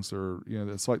things are,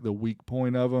 it's like the weak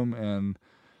point of them, and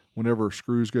whenever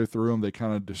screws go through them, they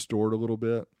kind of distort a little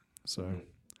bit. So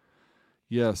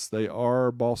yes, they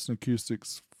are Boston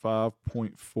Acoustics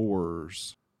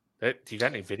 5.4s. Do you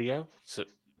got any video? So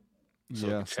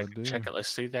yes, I do. Check it. Let's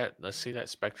see that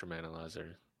Spectrum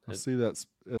Analyzer. I see that's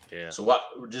yeah. So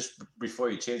just before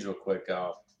you change real quick,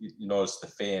 you notice the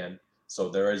fan. So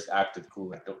there is active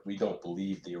cooling. We don't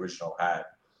believe the original had.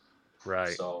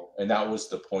 Right. So, and that was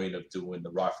the point of doing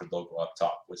the Rockford logo up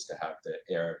top, was to have the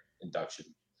air induction.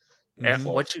 And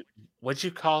what'd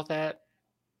you call that?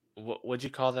 What'd you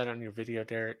call that on your video,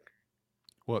 Derek?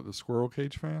 What, the squirrel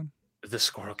cage fan? The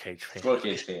squirrel cage fan. Squirrel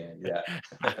cage fan, yeah.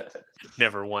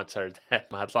 Never once heard that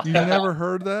in my life. You never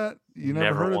heard that? You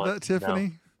never heard of that,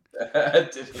 Tiffany?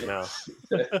 No.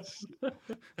 No.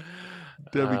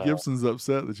 Debbie Gibson's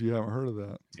upset that you haven't heard of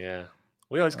that. Yeah.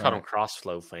 We always call them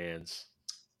crossflow fans.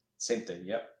 Same thing.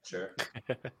 Yep. Sure.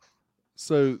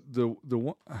 So the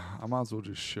one, I might as well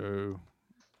just show.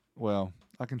 Well,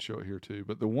 I can show it here too.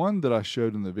 But the one that I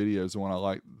showed in the video is the one I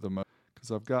like the most,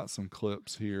 because I've got some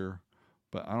clips here,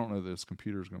 but I don't know that this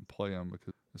computer is going to play them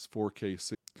because it's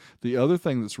 4K. The other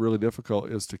thing that's really difficult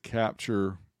is to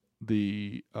capture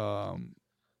the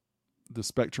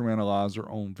Spectrum Analyzer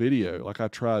on video. Like, I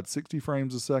tried 60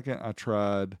 frames a second, I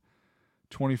tried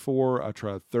 24, I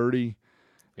tried 30,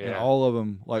 and all of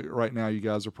them, like right now, you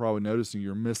guys are probably noticing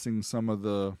you're missing some of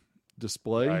the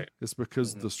display. Right. It's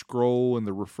because the scroll and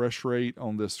the refresh rate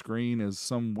on this screen is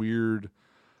some weird,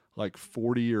 like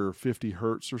 40 or 50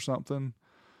 hertz or something.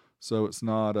 So it's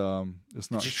not Did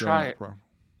you showing try up it? properly.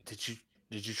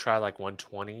 Did you try like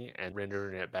 120 and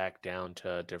rendering it back down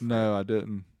to different? No, I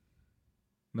didn't.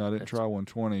 No, I didn't try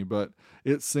 120, but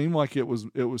it seemed like it was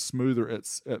smoother at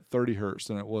 30 hertz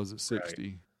than it was at 60.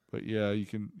 Right. But yeah, you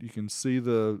can see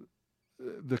the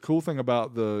cool thing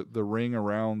about the ring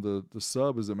around the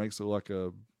sub is it makes it like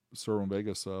a Cerwin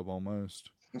Vega sub almost.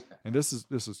 And this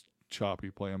is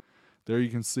choppy playing. There you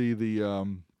can see the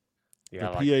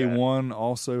PA1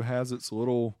 also has its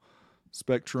little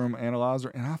spectrum analyzer,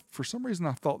 and for some reason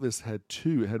I thought this had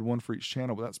two. It had one for each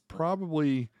channel, but that's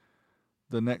probably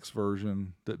the next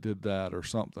version that did that or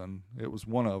something. It was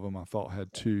one of them I thought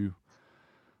had two.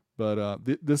 But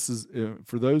this is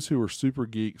for those who are super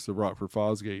geeks of Rockford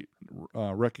Fosgate,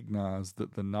 recognize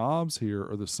that the knobs here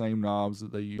are the same knobs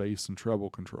that they use bass and treble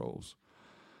controls.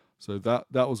 So that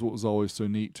was what was always so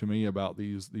neat to me about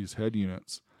these head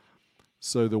units.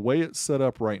 So the way it's set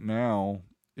up right now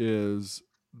is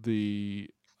the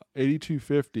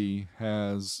 8250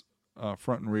 has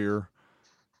front and rear.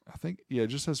 I think, yeah, it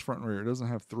just has front and rear. It doesn't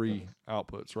have three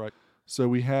outputs, right? So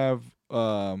we have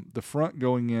the front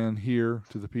going in here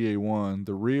to the PA1.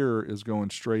 The rear is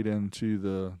going straight into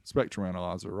the spectrum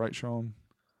analyzer, right, Sean?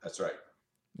 That's right.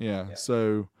 Yeah.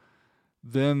 So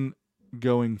then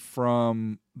going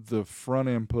from the front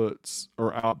inputs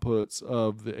or outputs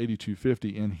of the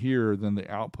 8250 in here, then the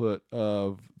output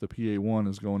of the PA1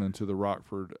 is going into the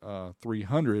Rockford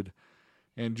 300,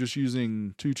 and just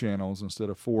using 2 channels instead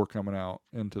of 4 coming out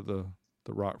into the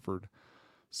Rockford.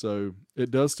 So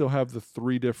it does still have the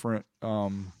 3 different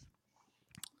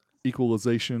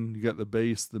equalization. You got the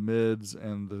bass, the mids,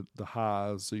 and the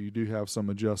highs. So you do have some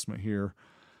adjustment here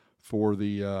for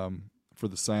the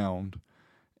sound.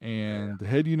 And the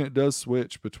head unit does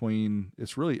switch between,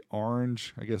 it's really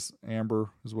orange, I guess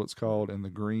amber is what it's called, and the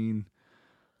green.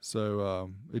 So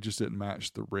it just didn't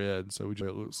match the red. So it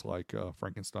looks like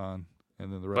Frankenstein,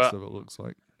 and then the rest of it looks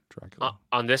like Dracula.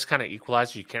 On this kind of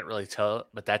equalizer, you can't really tell,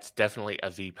 but that's definitely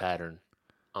a V pattern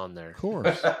on there. Of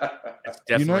course.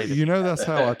 Definitely you know that's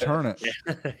how I turn it.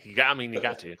 you got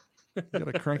to. You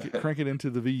gotta crank it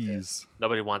into the V's.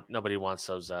 Nobody wants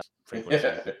those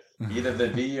frequencies. Either the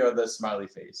V or the smiley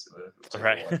face.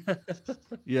 Right.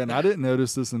 Yeah, and I didn't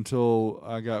notice this until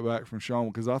I got back from Sean,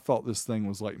 because I thought this thing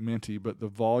was like minty, but the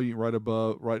volume right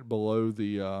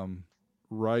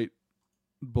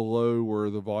below where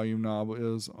the volume knob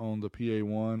is on the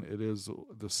PA1, it is,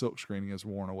 the silk screening is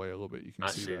worn away a little bit. You can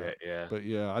see that. Yeah. But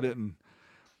yeah,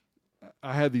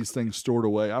 I had these things stored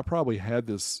away. I probably had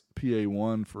this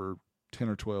PA1 for 10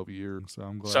 or 12 years, so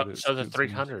I'm glad. So the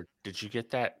 300, did you get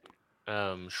that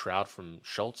shroud from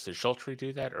Schultz? Did Schultz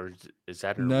redo that, or is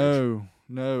that an original?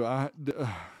 No.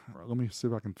 Let me see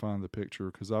if I can find the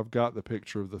picture, because I've got the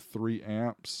picture of the 3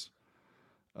 amps.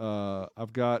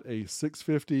 I've got a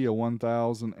 650, a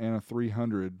 1000, and a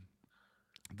 300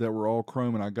 that were all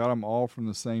chrome, and I got them all from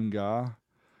the same guy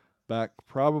back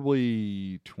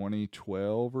probably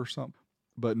 2012 or something.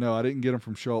 But no, I didn't get them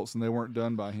from Schultz, and they weren't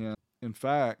done by him. In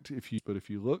fact, if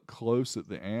you look close at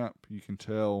the amp, you can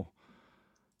tell.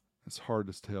 It's hard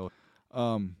to tell.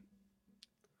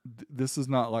 This is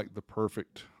not like the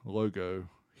perfect logo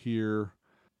here.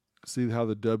 See how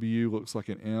the W looks like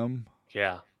an M?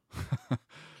 Yeah.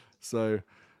 So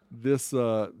this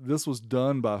was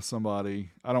done by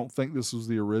somebody. I don't think this was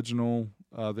the original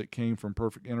that came from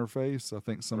Perfect Interface. I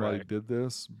think somebody did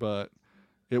this, but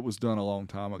it was done a long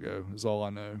time ago, is all I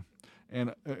know.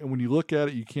 And when you look at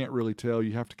it, you can't really tell.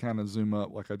 You have to kind of zoom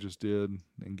up like I just did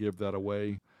and give that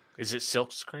away. Is it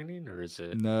silk screening, or is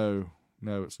it? No,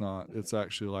 it's not. It's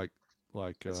actually like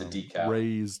it's a decal.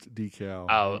 Raised decal.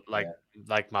 Oh, like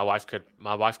my wife could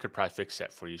probably fix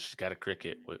that for you. She's got a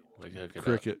Cricut.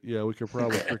 Cricut, yeah, we could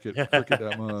probably cricket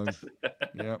that mug.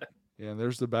 Yep. Yeah, and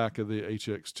there's the back of the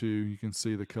HX2. You can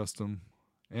see the custom,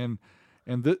 and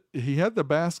he had the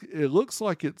basket. It looks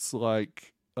like it's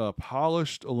like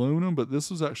polished aluminum, but this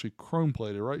was actually chrome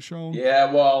plated, right, Sean?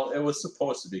 Yeah, well, it was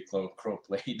supposed to be chrome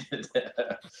plated.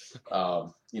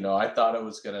 I thought it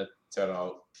was gonna turn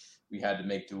out. We had to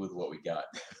make do with what we got.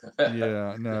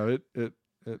 Yeah, no, it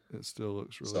still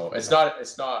looks really. So cool. it's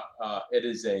not. It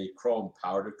is a chrome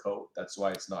powder coat. That's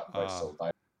why it's not quite so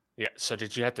vibrant. Yeah. So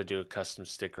did you have to do a custom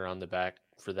sticker on the back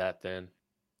for that then?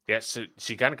 Yeah. So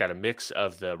you kind of got a mix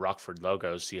of the Rockford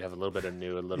logos. So you have a little bit of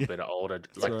new, a little bit of old,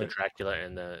 like the Dracula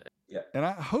and the. Yeah. And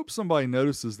I hope somebody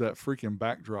notices that freaking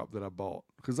backdrop that I bought,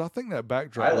 because I think that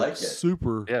backdrop looks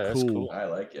super cool. I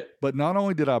like it. But not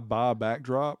only did I buy a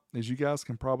backdrop, as you guys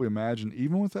can probably imagine,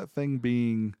 even with that thing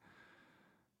being,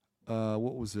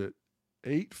 what was it?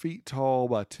 8 feet tall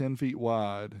by 10 feet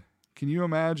wide. Can you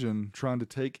imagine trying to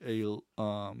take a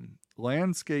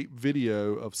landscape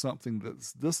video of something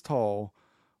that's this tall?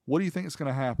 What do you think is going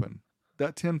to happen?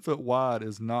 That 10-foot wide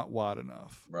is not wide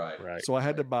enough. Right. So I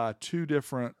had to buy 2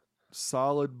 different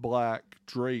solid black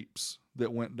drapes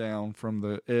that went down from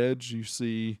the edge you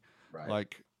see,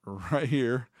 like right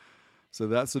here. So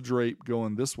that's a drape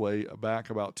going this way, back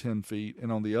about 10 feet.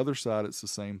 And on the other side, it's the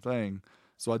same thing.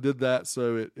 So I did that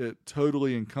so it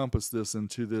totally encompassed this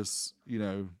into this,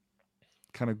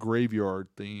 kind of graveyard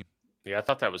theme. Yeah, I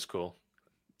thought that was cool.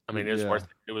 I mean, it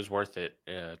was worth it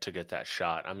to get that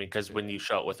shot. I mean, because when you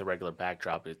show it with a regular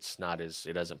backdrop, it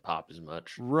doesn't pop as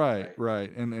much. Right.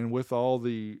 And with all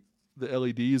the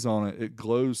LEDs on it, it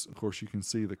glows. Of course, you can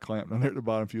see the clamp down there at the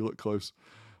bottom if you look close.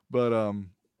 But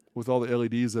with all the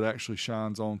LEDs, it actually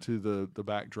shines onto the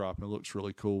backdrop, and it looks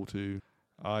really cool too.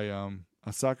 I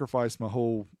sacrificed my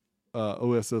whole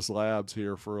OSS labs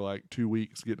here for like 2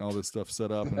 weeks getting all this stuff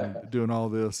set up and doing all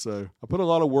this. So I put a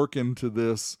lot of work into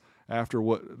this after a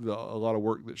lot of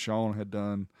work that Sean had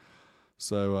done.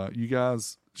 So you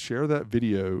guys share that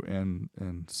video and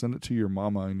send it to your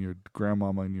mama and your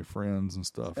grandmama and your friends and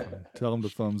stuff. And tell them to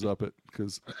thumbs up it,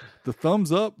 because the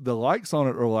thumbs up, the likes on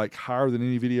it are like higher than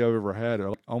any video I've ever had.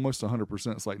 Like almost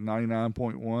 100%. It's like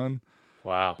 99.1.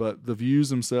 Wow. But the views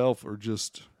themselves are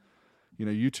just,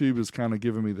 YouTube has kind of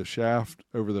given me the shaft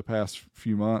over the past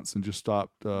few months and just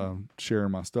stopped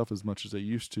sharing my stuff as much as they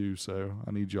used to. So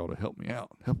I need y'all to help me out,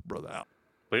 help a brother out.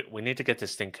 We need to get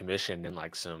this thing commissioned and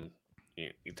like some.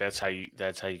 That's how you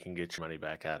can get your money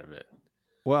back out of it.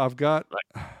 Well, I've got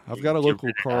a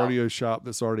local car audio shop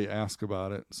that's already asked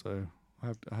about it, so I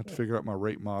have to figure out my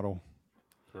rate model.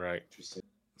 Right.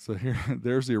 So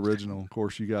there's the original. Of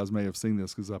course, you guys may have seen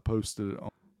this because I posted it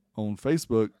on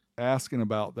Facebook asking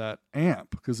about that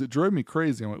amp, because it drove me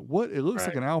crazy. I'm like, what? It looks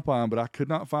like an Alpine, but I could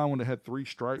not find one that had 3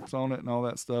 stripes on it and all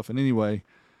that stuff. And anyway,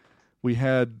 we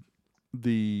had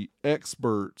the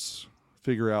experts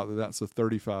figure out that that's a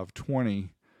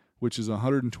 3520, which is a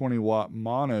 120 watt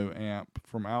mono amp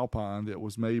from Alpine that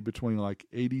was made between like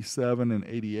 87 and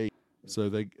 88. So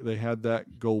they had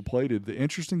that gold plated. The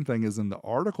interesting thing is in the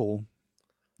article,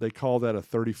 they call that a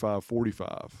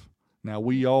 3545. Now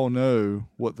we all know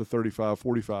what the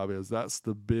 3545 is. That's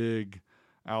the big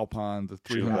Alpine, the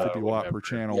 350 watt per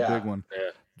channel, big one. Yeah.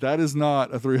 That is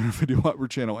not a 350 watt per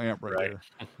channel amp right there.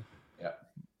 Yeah.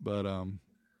 But and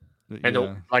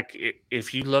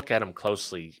if you look at them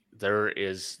closely, there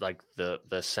is like the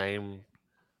same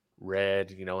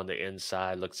red, on the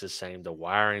inside looks the same. The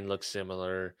wiring looks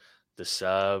similar. The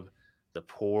sub, the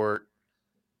port,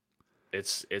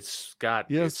 it's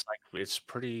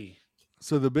pretty.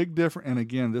 So the big difference, and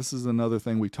again, this is another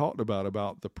thing we talked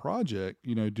about the project.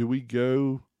 Do we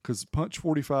go, because Punch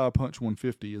 45, Punch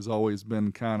 150 has always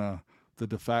been kind of the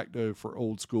de facto for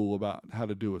old school about how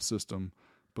to do a system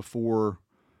before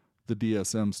the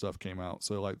DSM stuff came out.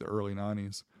 So like the early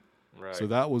 90s. Right. So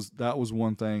that was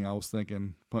one thing I was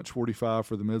thinking. Punch 45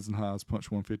 for the mids and highs,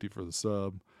 Punch 150 for the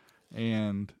sub,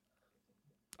 and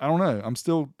I don't know. I'm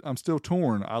still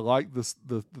torn. I like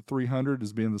the 300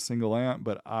 as being the single amp,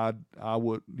 but I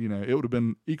would, it would have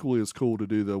been equally as cool to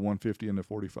do the 150 and the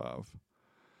 45.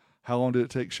 How long did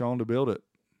it take Sean to build it?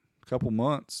 A couple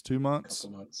months, 2 months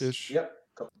ish. Yep.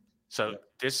 So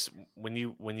this, when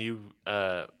you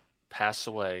pass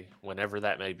away, whenever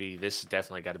that may be, this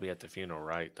definitely got to be at the funeral,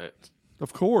 right?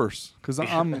 Of course, because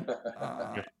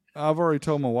I've already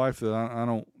told my wife that I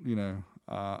don't,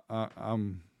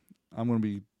 I'm going to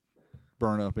be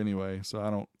burn up anyway, so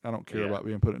I don't care about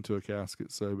being put into a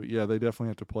casket. So, but yeah, they definitely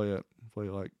have to play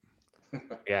like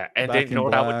and then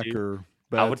what I would do,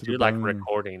 I would do like bone.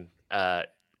 recording,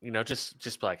 just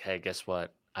be like, hey, guess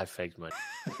what? I faked my.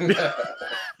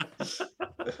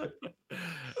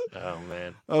 Oh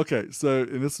man. Okay, so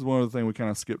and this is one of the things we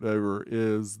kind of skipped over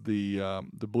is the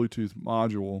Bluetooth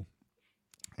module,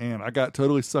 and I got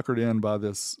totally suckered in by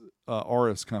this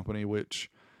RS company,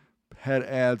 which had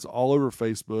ads all over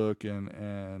Facebook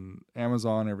and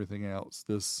Amazon, and everything else.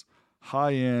 This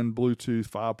high-end Bluetooth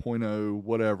 5.0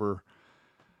 whatever.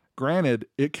 Granted,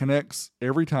 it connects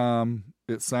every time.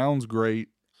 It sounds great.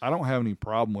 I don't have any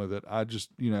problem with it. I just,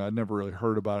 I'd never really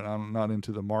heard about it. I'm not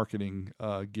into the marketing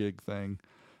gig thing.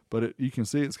 But you can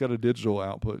see it's got a digital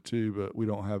output too, but we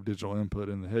don't have digital input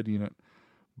in the head unit.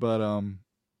 But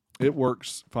it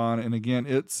works fine. And again,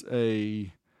 it's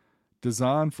a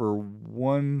design for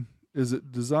one. Is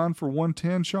it designed for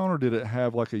 110, Sean, or did it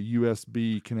have like a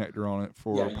USB connector on it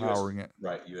for powering it?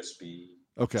 Right,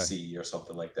 USB-C or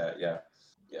something like that. Yeah.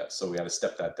 So we had to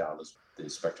step that down. The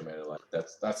spectrum analyzer.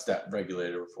 That's that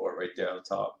regulator for it right there on the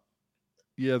top.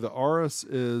 Yeah, the Aris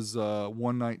is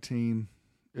 119.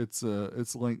 It's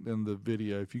linked in the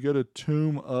video. If you go to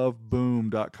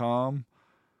tombofboom.com,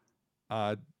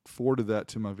 I forwarded that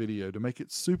to my video to make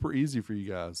it super easy for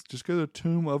you guys. Just go to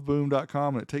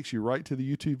tombofboom.com and it takes you right to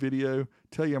the YouTube video.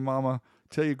 Tell your mama,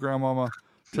 tell your grandmama,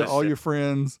 tell all your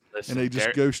friends, and they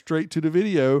just go straight to the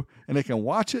video and they can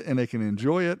watch it and they can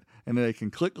enjoy it and they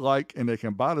can click like and they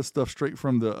can buy the stuff straight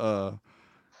from the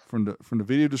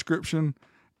video description,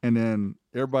 and then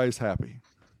everybody's happy.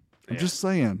 I'm just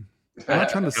saying. I'm not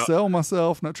trying to sell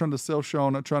myself, not trying to sell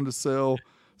Sean, not trying to sell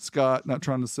Scott, not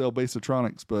trying to sell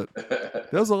Basatronics, but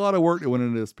there's a lot of work that went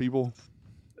into this, people.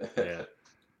 Yeah.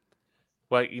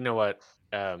 Well, you know what?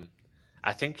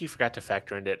 I think you forgot to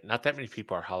factor in that not that many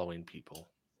people are Halloween people.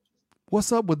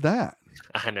 What's up with that?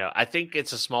 I know. I think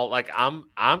it's a small, like, I'm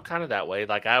kind of that way.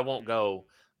 Like, I'm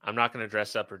not going to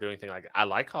dress up or do anything like that. I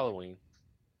like Halloween,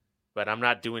 but I'm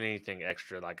not doing anything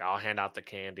extra. Like, I'll hand out the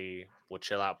candy, we'll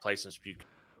chill out, play some Spooky.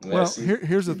 Well,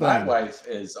 here's the thing. My wife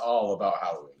is all about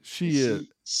Halloween. She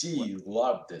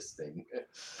loved this thing.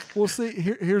 Well, see,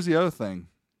 here's the other thing.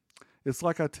 It's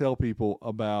like I tell people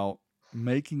about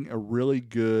making a really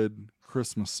good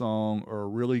Christmas song or a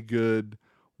really good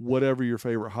whatever your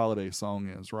favorite holiday song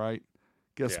is, right?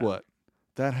 Guess what?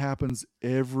 That happens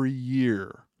every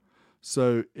year.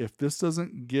 So if this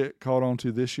doesn't get caught on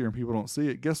to this year and people don't see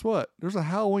it, guess what? There's a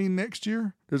Halloween next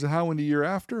year. There's a Halloween the year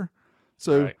after.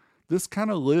 So this kind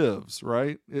of lives,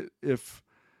 right? If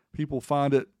people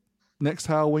find it next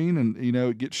Halloween and,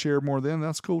 it gets shared more then,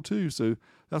 that's cool too. So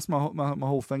that's my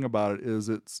whole thing about it is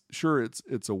it's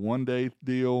a one-day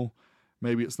deal.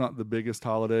 Maybe it's not the biggest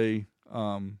holiday.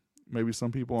 Maybe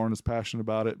some people aren't as passionate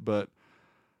about it, but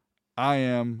I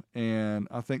am, and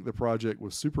I think the project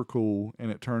was super cool and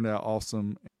it turned out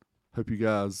awesome. Hope you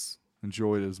guys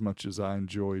enjoyed it as much as I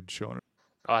enjoyed showing it.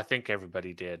 Oh, I think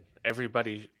everybody did.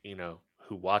 Everybody,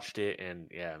 who watched it, and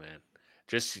yeah, man,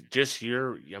 this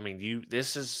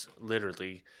is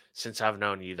literally, since I've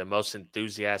known you, the most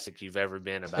enthusiastic you've ever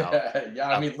been about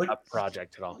a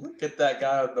project at all. Look at that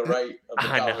guy on the right of the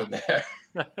comment there.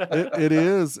 It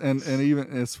is, and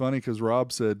even it's funny because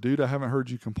Rob said, "Dude, I haven't heard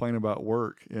you complain about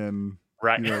work in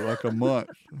like a month."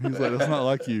 He's like, "That's not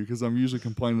like you because I'm usually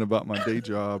complaining about my day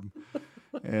job."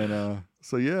 And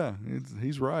so yeah,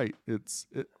 he's right.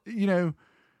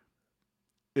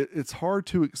 It's hard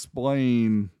to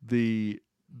explain the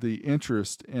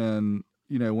interest in,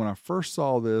 when I first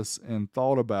saw this and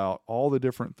thought about all the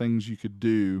different things you could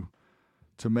do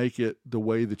to make it the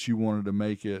way that you wanted to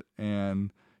make it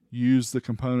and use the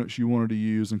components you wanted to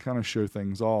use and kind of show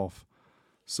things off.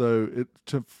 So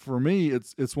for me,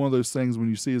 it's one of those things when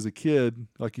you see as a kid,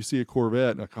 like you see a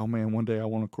Corvette, like, oh man, one day I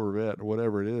want a Corvette or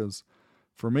whatever it is.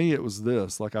 For me, it was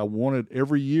this, like I wanted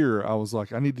every year, I was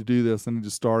like, I need to do this. I need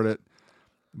to start it.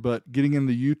 But getting in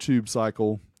the YouTube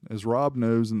cycle, as Rob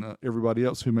knows and everybody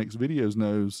else who makes videos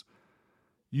knows,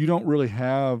 you don't really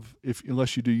have,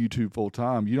 unless you do YouTube full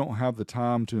time, you don't have the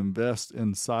time to invest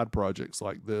in side projects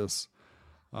like this,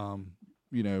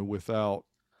 without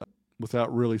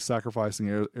really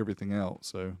sacrificing everything else.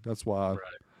 So that's why I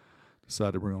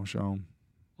decided to bring on Sean.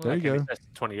 Well, there you go.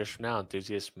 20 years from now,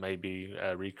 enthusiasts may be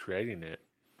recreating it.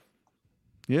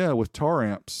 Yeah, with tar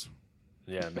amps.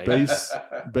 Yeah, maybe. Bass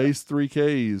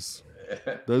 3Ks.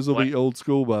 Those will be old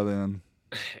school by then.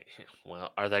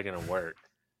 Well, are they going to work?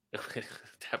 At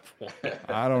that point?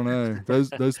 I don't know.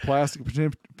 Those plastic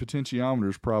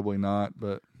potentiometers probably not,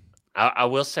 but I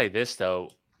will say this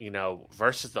though,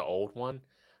 versus the old one.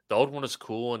 The old one was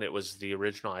cool and it was the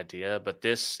original idea, but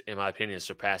this, in my opinion,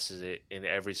 surpasses it in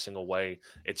every single way.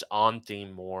 It's on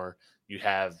theme more. You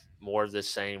have more of the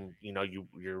same,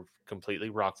 you're completely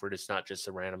Rockford. It's not just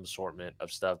a random assortment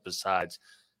of stuff besides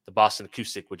the Boston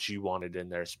Acoustic, which you wanted in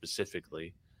there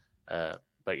specifically.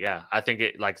 But yeah, I think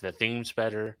the theme's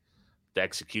better. The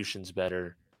execution's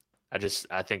better.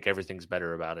 I think everything's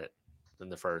better about it than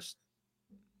the first.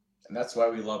 And that's why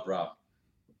we love Rob.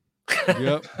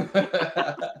 Yep.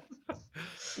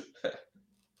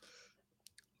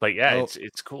 But yeah,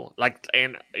 it's cool.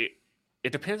 And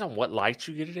it depends on what light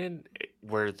you get it in.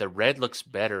 Where the red looks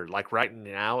better. Like right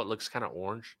now, it looks kind of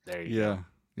orange. There you go.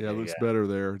 Yeah, it looks better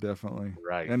there, definitely.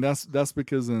 Right. And that's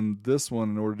because in this one,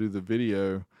 in order to do the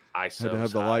video, I had to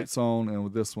have the lights on, and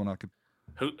with this one, I could.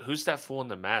 Who's that fool in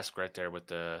the mask right there with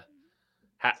the?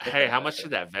 Hey, how much did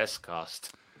that vest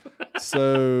cost?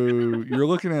 So you're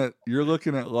looking at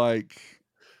like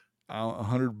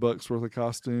 $100 worth of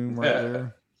costume right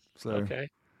there. So okay,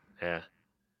 yeah.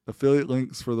 Affiliate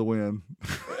links for the win.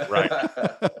 Right.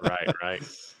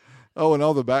 Oh, and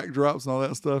all the backdrops and all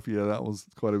that stuff. Yeah, that was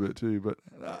quite a bit too. But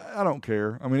I don't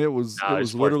care. I mean, it was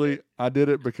It's worth literally it. I did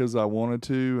it because I wanted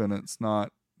to, and it's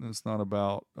not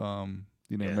about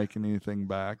Yeah. making anything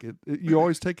back. You're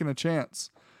always taking a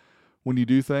chance when you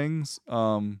do things.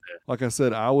 Like I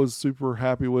said, I was super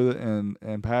happy with it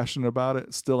and passionate about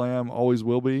it. Still am. Always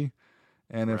will be.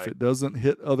 And if Right. it doesn't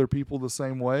hit other people the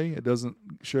same way, it doesn't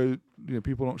show,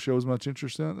 people don't show as much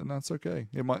interest in it, then that's okay.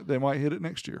 They might hit it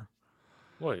next year.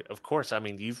 Well, of course. I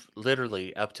mean, you've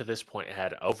literally up to this point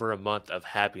had over a month of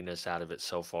happiness out of it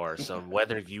so far. So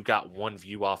whether you got one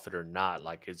view off it or not,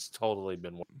 like it's totally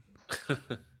been.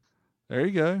 There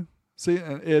you go. See,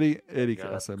 and Eddie, Yeah,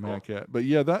 I that's said cool. Mad Cat, but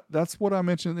yeah, that's what I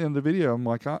mentioned in the video. I'm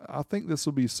like, I think this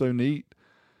will be so neat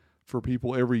for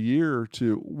people every year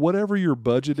to whatever your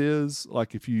budget is.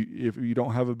 Like if you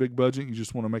don't have a big budget, you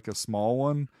just want to make a small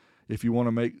one. If you want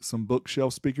to make some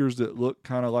bookshelf speakers that look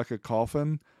kind of like a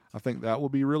coffin, I think that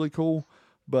would be really cool.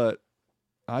 But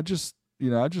I just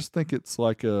think it's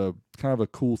like a kind of a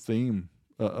cool theme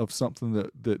of something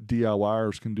that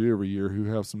DIYers can do every year who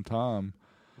have some time.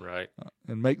 Right.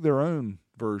 And make their own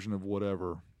version of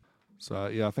whatever. So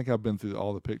yeah, I think I've been through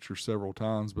all the pictures several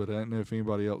times, but I don't know if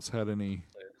anybody else had any.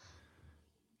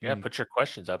 Yeah, put your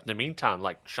questions up. In the meantime,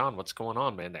 like Sean, what's going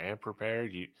on, man? The amp repair,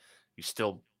 you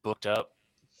still booked up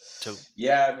to?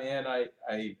 Yeah, man. I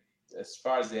as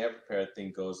far as the amp repair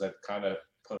thing goes, I've kind of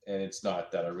put, and it's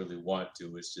not that I really want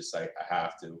to. It's just I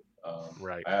have to.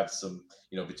 Right. I have some,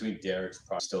 between Derek's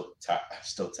probably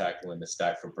still tackling the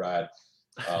stack for Brad.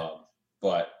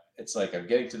 But it's like I'm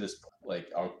getting to this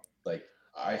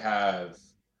I have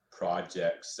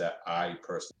projects that I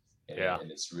personally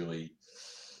and it's really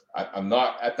I'm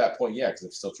not at that point yet because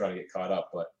I'm still trying to get caught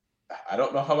up. But I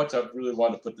don't know how much I really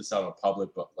want to put this out on public.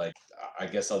 But like I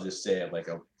guess I'll just say it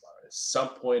at some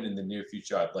point in the near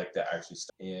future I'd like to actually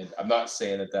start. And I'm not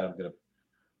saying that I'm going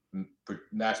to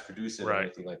mass produce it or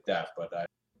anything like that. But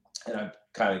I'm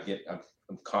kind of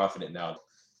I'm confident now.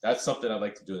 That's something I'd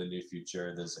like to do in the near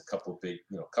future. There's a couple big,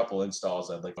 couple installs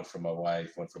I'd like, one for my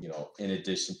wife, one for, in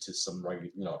addition to some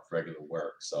regular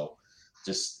work. So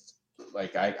just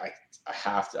like I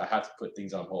have to put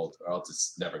things on hold or else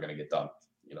it's never going to get done,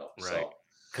 Right. So.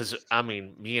 Because I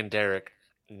mean, me and Derek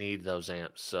need those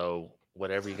amps. So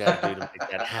whatever you got to do to make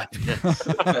that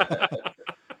happen.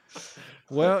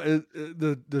 Well,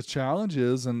 the challenge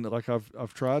is, and like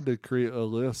I've tried to create a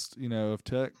list, of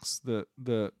techs that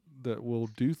will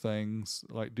do things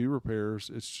like do repairs.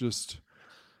 It's just,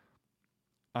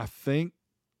 I think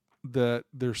that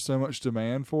there's so much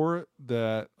demand for it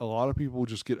that a lot of people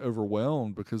just get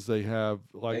overwhelmed because they have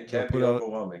it can be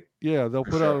overwhelming. They'll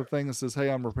put out a thing that says, "Hey,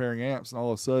 I'm repairing amps," and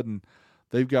all of a sudden,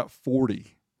 they've got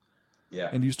 40. Yeah.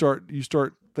 And you start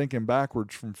thinking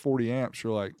backwards from 40 amps.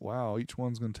 You're like, wow, each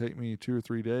one's going to take me 2 or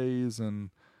 3 days, and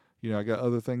I got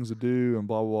other things to do, and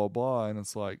blah blah blah. And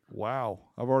it's like, wow,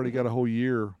 I've already got a whole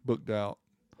year booked out.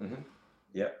 Mm-hmm.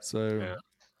 Yeah. So.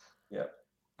 Yeah.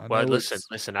 Well,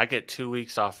 listen. I get 2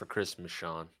 weeks off for Christmas,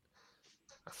 Sean.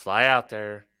 I fly out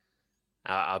there.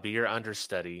 I'll be your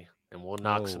understudy, and we'll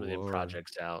knock some of them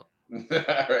projects out. All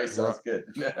right, sounds good.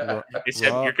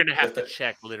 Except you're going to have to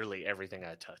check literally everything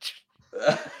I touch.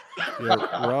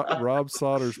 Yeah, Rob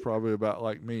solders probably about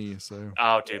like me. So.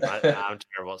 Oh, dude, I'm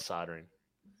terrible at soldering.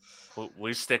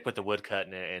 We stick with the wood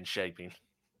cutting and shaping.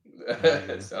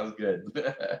 Sounds good.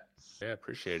 Yeah,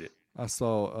 appreciate it. I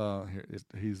saw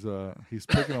he's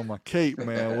picking on my cape,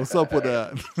 man. What's up with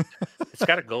that? It's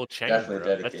got a gold chain. Definitely Bro.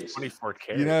 dedication. That's 24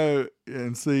 karat.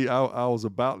 And see, I was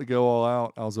about to go all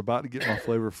out. I was about to get my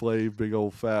Flavor Flav big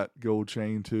old fat gold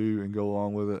chain too and go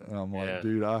along with it. And I'm like,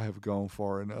 dude, I have gone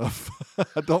far enough.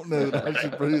 I don't know that I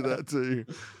should do that too.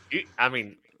 I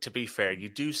mean, to be fair, you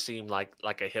do seem like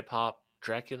a hip hop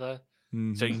Dracula.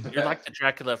 Mm-hmm. So you're like the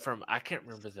Dracula from, I can't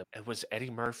remember it was Eddie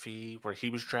Murphy where he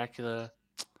was Dracula.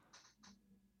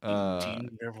 Do you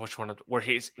remember which one? Where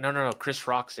he's no, Chris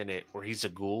Rock's in it, where he's a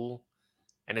ghoul,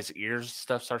 and his ears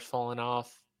stuff starts falling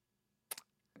off.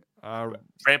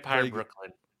 Vampire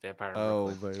Brooklyn. Vampire.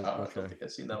 Brooklyn. Okay. I don't think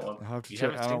I've seen that one. I have to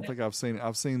check. I don't think I've seen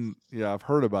it. I've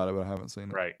heard about it, but I haven't seen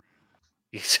it. Right.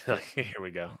 Here we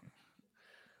go.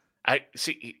 I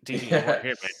see. DD, here,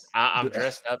 man. I'm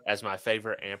dressed up as my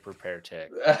favorite amp repair tech.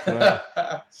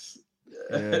 Yeah,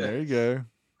 there you go.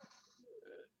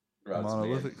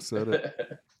 Monolithic said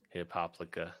it. Hip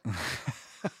Hoplica.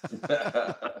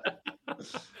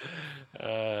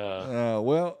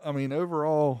 Well, I mean,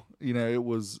 overall, it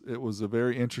was a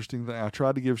very interesting thing. I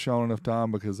tried to give Sean enough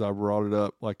time because I brought it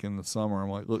up like in the summer. I'm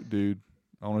like, look, dude,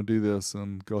 I want to do this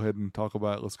and go ahead and talk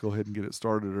about it. Let's go ahead and get it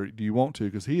started. Or do you want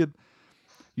to? Because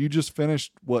you just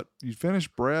finished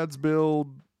Brad's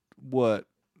build. what,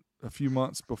 a few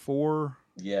months before?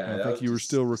 Yeah, And I that think was you were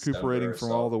still December recuperating or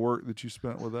from all so. the work that you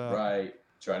spent with that. Right,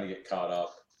 trying to get caught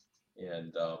up.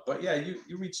 And but yeah,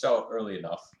 you reached out early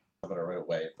enough. I'm gonna right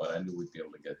away, but I knew we'd be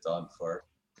able to get it done for.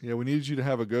 Yeah, we needed you to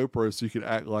have a GoPro so you could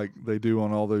act like they do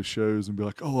on all those shows and be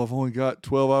like, "Oh, I've only got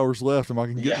 12 hours left, and I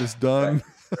can get this done."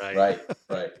 Right.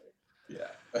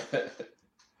 Yeah.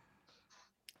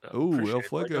 Oh, El Appreciate it,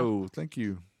 Fuego, thank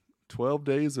you. 12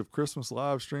 days of Christmas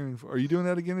live streaming. Are you doing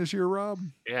that again this year, Rob?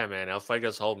 Yeah, man. El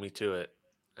Fuego's hold me to it.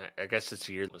 I guess it's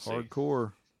a year. Let's see.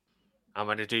 Hardcore. I'm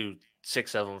gonna do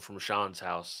 6 of them from Sean's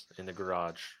house in the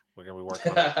garage. We're gonna be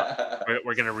working on.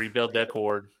 We're gonna rebuild that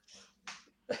cord.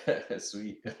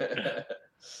 Sweet.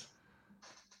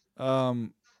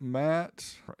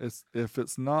 Matt, if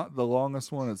it's not the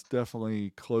longest one, it's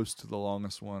definitely close to the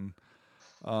longest one.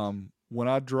 When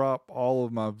I drop all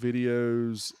of my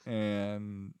videos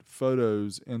and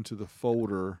photos into the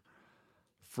folder,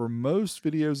 for most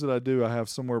videos that I do, I have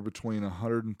somewhere between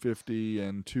 150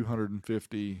 and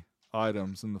 250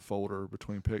 items in the folder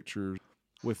between pictures.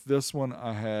 With this one,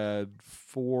 I had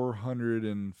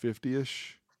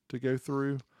 450-ish to go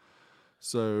through.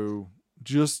 So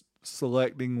just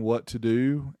selecting what to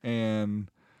do and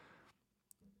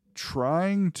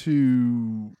trying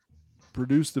to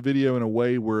produce the video in a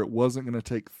way where it wasn't going to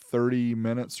take 30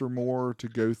 minutes or more to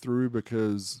go through,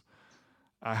 because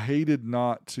I hated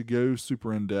not to go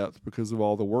super in depth because of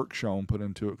all the work Sean put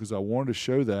into it, because I wanted to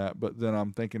show that. But then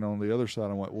I'm thinking on the other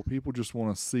side, I'm like, well, people just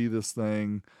want to see this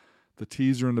thing, the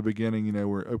teaser in the beginning, you know,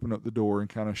 where it open up the door and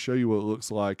kind of show you what it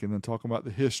looks like, and then talk about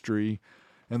the history,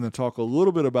 and then talk a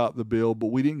little bit about the build,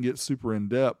 but we didn't get super in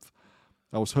depth.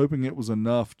 I was hoping it was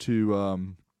enough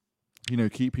to,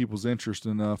 keep people's interest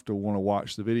enough to want to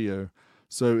watch the video.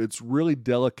 So it's really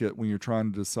delicate when you're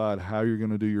trying to decide how you're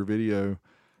going to do your video,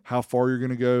 how far you're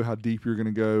going to go, how deep you're going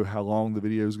to go, how long the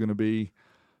video is going to be.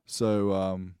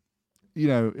 So,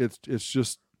 it's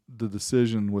just the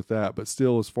decision with that. But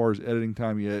still, as far as editing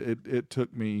time, yeah, it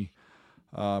took me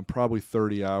probably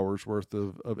 30 hours worth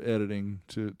of editing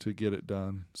to get it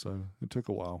done. So it took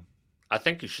a while. I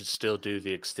think you should still do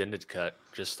the extended cut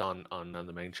just on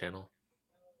the main channel.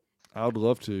 I would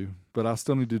love to, but I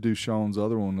still need to do Sean's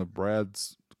other one, of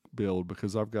Brad's build,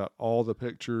 because I've got all the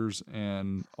pictures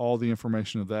and all the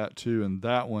information of that too. And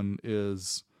that one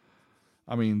is,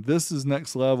 I mean, this is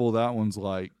next level. That one's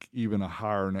like even a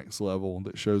higher next level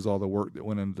that shows all the work that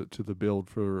went into the build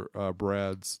for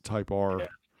Brad's Type R. Yeah.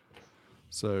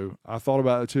 So I thought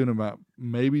about it too, and about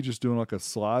maybe just doing like a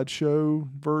slideshow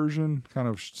version, kind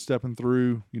of stepping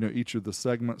through, each of the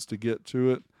segments to get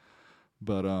to it.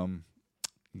 But,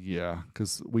 yeah,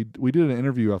 because we did an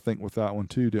interview, I think, with that one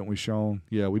too, didn't we, Sean?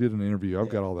 Yeah, we did an interview. I've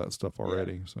got all that stuff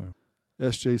already. So,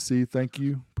 SJC, thank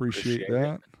you. Appreciate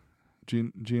that.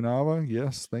 Genava,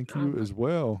 yes, thank you as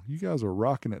well. You guys are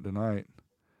rocking it tonight.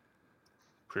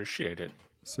 Appreciate it.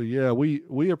 So, yeah,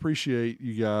 we appreciate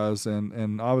you guys,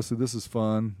 and obviously this is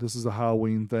fun. This is a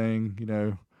Halloween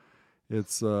thing,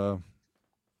 It's for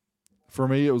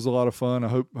me, it was a lot of fun. I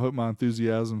hope my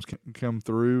enthusiasms can come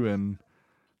through, and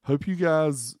hope you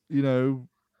guys,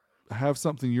 have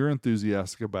something you're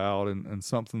enthusiastic about, and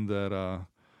something that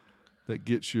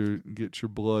gets your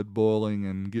blood boiling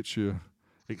and gets you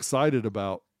excited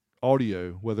about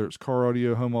audio, whether it's car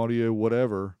audio, home audio,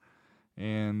 whatever.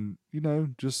 And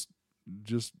just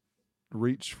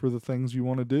reach for the things you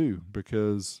want to do,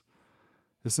 because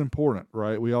it's important,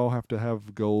 right? We all have to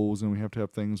have goals, and we have to have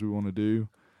things we want to do.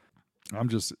 I'm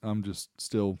just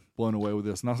still blown away with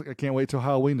this, and I can't wait till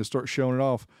Halloween to start showing it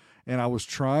off. And I was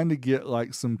trying to get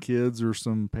like some kids or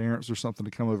some parents or something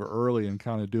to come over early and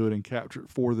kind of do it and capture it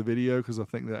for the video, because I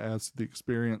think that adds to the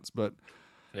experience. But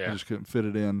I just couldn't fit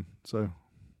it in. So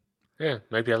yeah,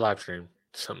 maybe a live stream.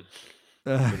 Some.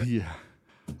 Yeah.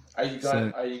 Are you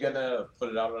gonna put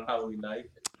it out on Halloween night?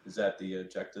 Is that the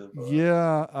objective?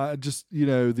 Yeah, I just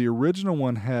the original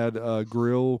one had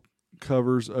grill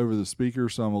covers over the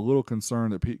speakers, so I'm a little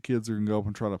concerned that kids are gonna go up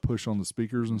and try to push on the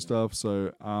speakers and stuff.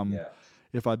 So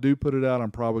if I do put it out, I'm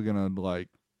probably gonna block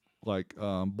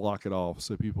it off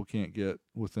so people can't get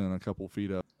within a couple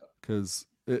feet up, because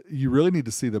you really need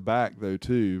to see the back though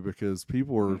too, because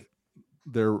people are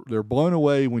they're blown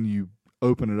away when you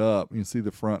open it up. You can see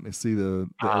the front, and they see the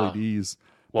LEDs.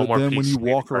 But then when you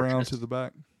walk around to the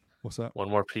back, what's that? One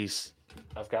more piece.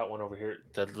 I've got one over here.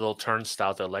 The little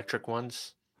turnstile, the electric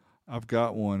ones. I've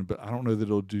got one, but I don't know that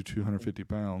it'll do 250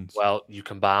 pounds. Well, you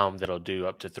can buy them that'll do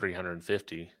up to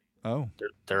 350. Oh,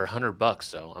 They're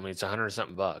 $100 though. I mean, it's 100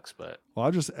 something bucks, but well,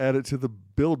 I just add it to the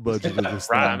build budget of this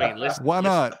right. I thing. mean, listen, Why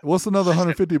not? What's another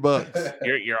 $150?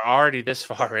 You're already this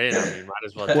far in. I mean, might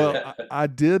as well do Well, it. I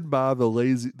did buy the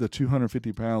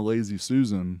 250-pound Lazy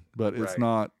Susan, but it's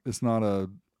Right. not a.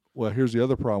 Well, here's the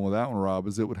other problem with that one, Rob,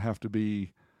 is it would have to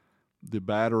be the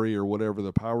battery or whatever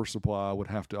the power supply would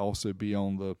have to also be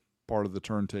on the part of the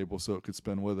turntable so it could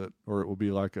spin with it, or it would be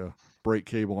like a brake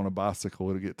cable on a bicycle.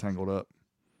 It'd get tangled up.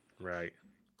 Right.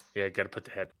 Yeah, got to put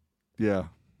the head. Yeah.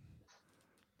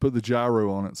 Put the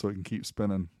gyro on it so it can keep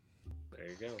spinning. There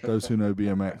you go. Those who know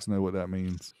BMX know what that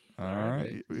means. All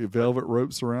right. Velvet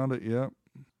ropes around it. Yep.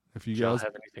 If you Do y'all guys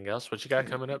have anything else? What you got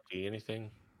coming up? Do you anything?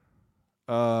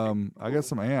 I got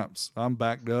some amps. I'm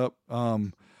backed up.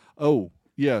 Oh,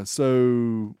 yeah,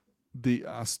 so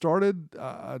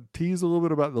I teased a little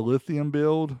bit about the lithium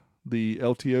build, the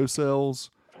LTO cells.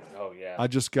 Oh yeah. I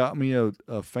just got me a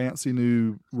fancy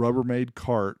new Rubbermaid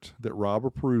cart that Rob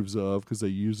approves of because they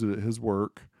use it at his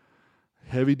work.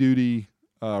 Heavy duty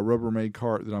Rubbermaid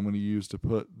cart that I'm going to use to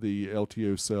put the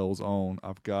LTO cells on.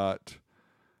 I've got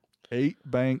 8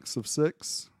 banks of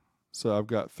 6. So I've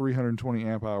got 320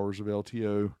 amp hours of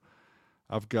LTO.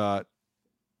 I've got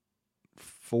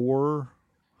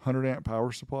 400 amp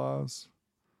power supplies,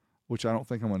 which I don't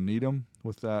think I'm going to need them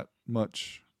with that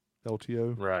much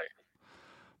LTO. Right.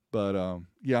 But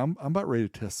yeah, I'm about ready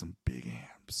to test some big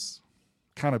amps.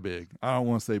 Kind of big. I don't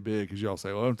want to say big because y'all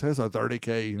say, well, I'm testing a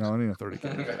 30K. You know, I need a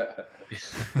 30K.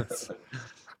 It's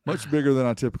much bigger than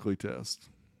I typically test.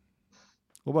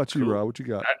 What about you, Cool. Rob? What you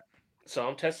got? So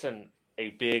I'm testing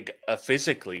a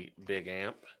physically big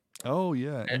amp. Oh,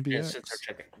 yeah, And MBX. since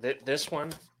they're checking, this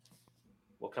one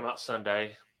will come out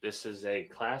Sunday. This is a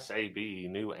Class AB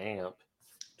new amp,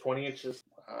 20 inches.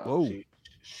 Whoa.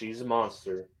 She's a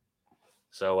monster.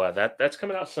 So that's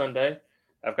coming out Sunday.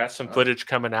 I've got some footage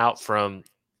coming out from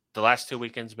the last 2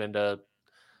 weekends. Been to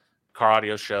car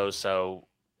audio shows, so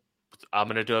I'm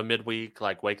gonna do a midweek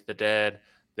like Wake the Dead.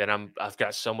 Then I've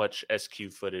got so much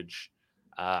SQ footage.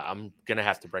 I'm gonna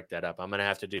have to break that up. I'm gonna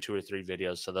have to do 2 or 3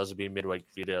 videos. So those will be midweek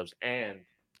videos. And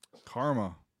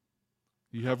Karma.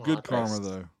 You have Come good on, karma, Christ.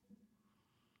 though.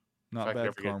 Not if I can bad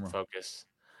ever get karma. focus.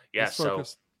 Yeah, Let's so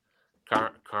focus.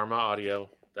 Karma Audio.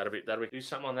 That'll be do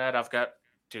something on that. I've got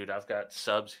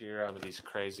subs here on these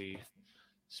crazy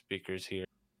speakers here.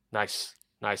 Nice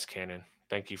Canon.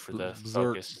 Thank you for the Berserk.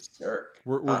 focus. Sure.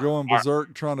 We're going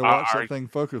berserk trying to watch that thing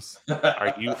focus.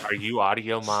 Are you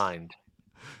audio mind?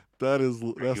 That's Are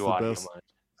the you audio best. mind?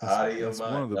 Audio That's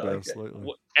one of the mind, I like best it. lately.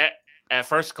 Well, At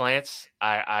first glance,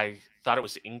 I thought it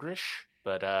was English,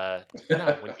 but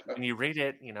no, when you read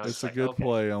it, you know, It's a like, good okay.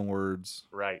 play on words.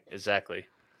 Right, exactly.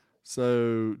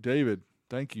 So, David,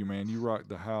 thank you, man. You rocked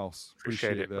the house.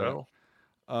 Appreciate it, that. bro.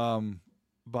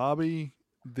 Bobby,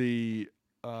 the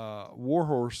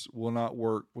Warhorse will not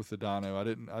work with the dyno.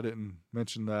 I didn't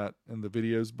mention that in the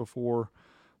videos before,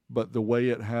 but the way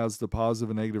it has the positive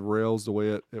and negative rails, the way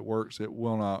it works, it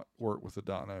will not work with the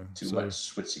dyno. Too much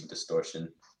switching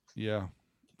distortion. Yeah,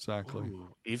 exactly. Ooh,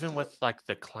 even with like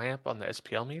the clamp on the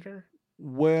SPL meter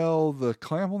Well, the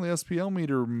clamp on the SPL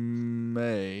meter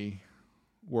may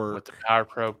work. with the power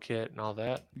probe kit and all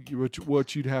that.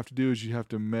 What you'd have to do is you have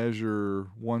to measure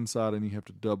one side and you have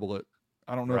to double it.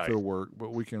 I don't know if Right. it'll work,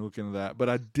 but we can look into that. But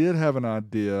I did have an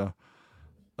idea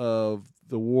of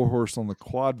the Warhorse on the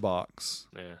quad box.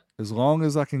 Yeah. As long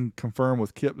as I can confirm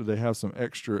with Kip that they have some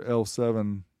extra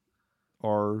L7Rs.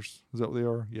 Is that what they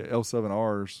are? Yeah,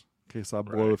 L7Rs, in case I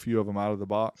blow Right. a few of them out of the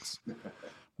box.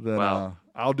 Then Wow.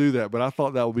 I'll do that. But I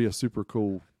thought that would be a super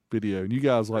cool video. And you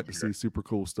guys like to see super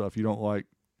cool stuff. You don't like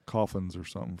coffins or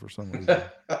something for some reason.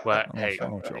 But I hey,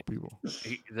 don't know y'all people.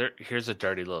 here's a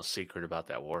dirty little secret about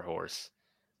that Warhorse.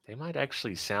 They might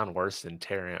actually sound worse than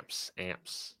Teramps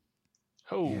amps.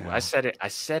 Oh, Yeah. I said it.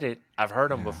 I've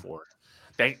heard them Yeah. before.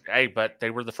 But they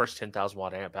were the first 10,000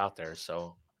 watt amp out there.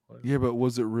 So Yeah, but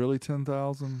was it really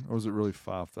 10,000 or was it really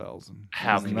 5,000?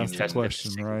 How can That's you the test it to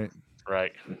question, see? right?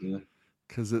 right. Mhm.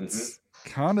 Because it's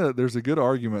kind of, there's a good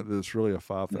argument that it's really a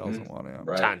 5,000 watt amp.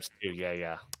 Right. Times 2,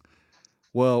 yeah.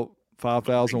 Well,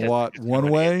 5,000 Because watt it's one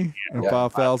going way and Yeah,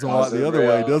 5,000 watt the other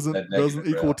way rail, doesn't and negative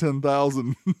equal rail.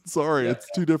 10,000. Sorry, Yeah. it's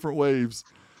two different waves.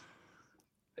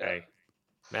 Hey,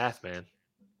 math, man.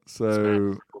 It's So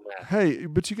math. Simple math. hey,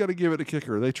 but you got to give it a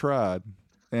kicker. They tried,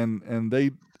 and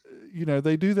they,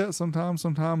 they do that sometimes.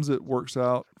 Sometimes it works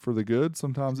out for the good.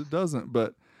 Sometimes it doesn't.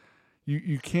 But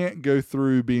you can't go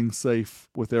through being safe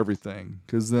with everything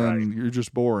because then Right. you're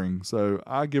just boring. So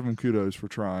I give them kudos for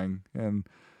trying, and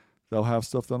they'll have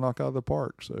stuff they'll knock out of the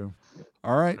park. So,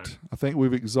 all right. I think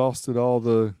we've exhausted all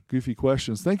the goofy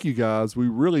questions. Thank you guys. We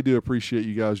really do appreciate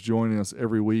you guys joining us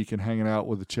every week and hanging out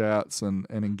with the chats and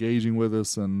engaging with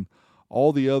us and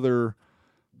all the other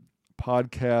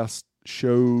podcast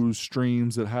shows,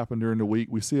 streams that happen during the week.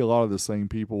 We see a lot of the same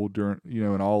people during,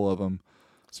 in all of them.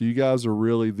 So you guys are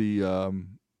really the,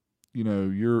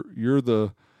 you're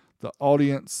the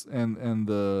audience and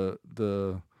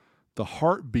the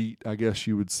heartbeat, I guess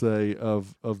you would say,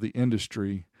 of the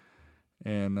industry.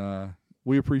 And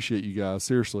we appreciate you guys,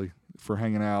 seriously, for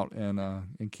hanging out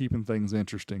and keeping things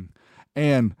interesting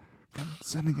and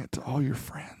sending it to all your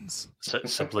friends.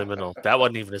 Subliminal. That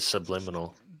wasn't even a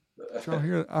subliminal. Did y'all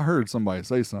hear? I heard somebody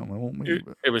say something. It won't me.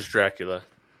 It was Dracula.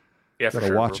 Yeah, for Gotta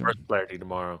sure. watch Reverse him. Polarity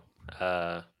tomorrow.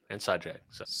 Inside Jack.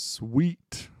 So.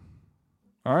 Sweet.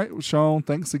 All right, well, Sean,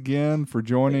 thanks again for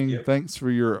joining. you. Thanks for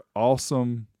your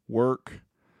awesome work.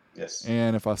 Yes.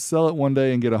 And if I sell it one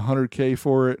day and get $100K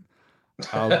for it,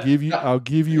 I'll give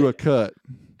you a cut.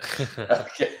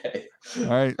 Okay. All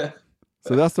right.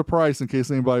 So that's the price in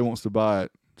case anybody wants to buy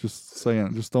it. Just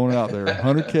saying, just throwing it out there.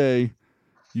 100K,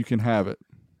 you can have it.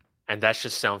 And that's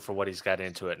just sound for what he's got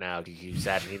into it now. He's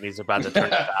about to turn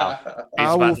it out.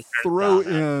 I will throw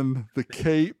in the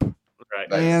cape Right.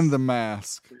 Nice. and the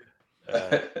mask.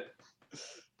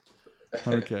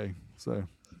 100K. So,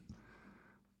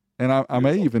 and I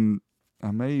may even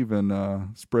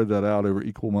spread that out over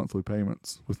equal monthly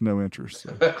payments with no interest.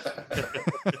 So.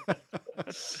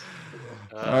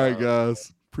 All right,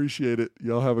 guys. Appreciate it.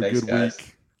 Y'all have a Thanks, good guys.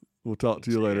 week. We'll talk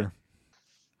to you later.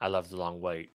 I love the long wait.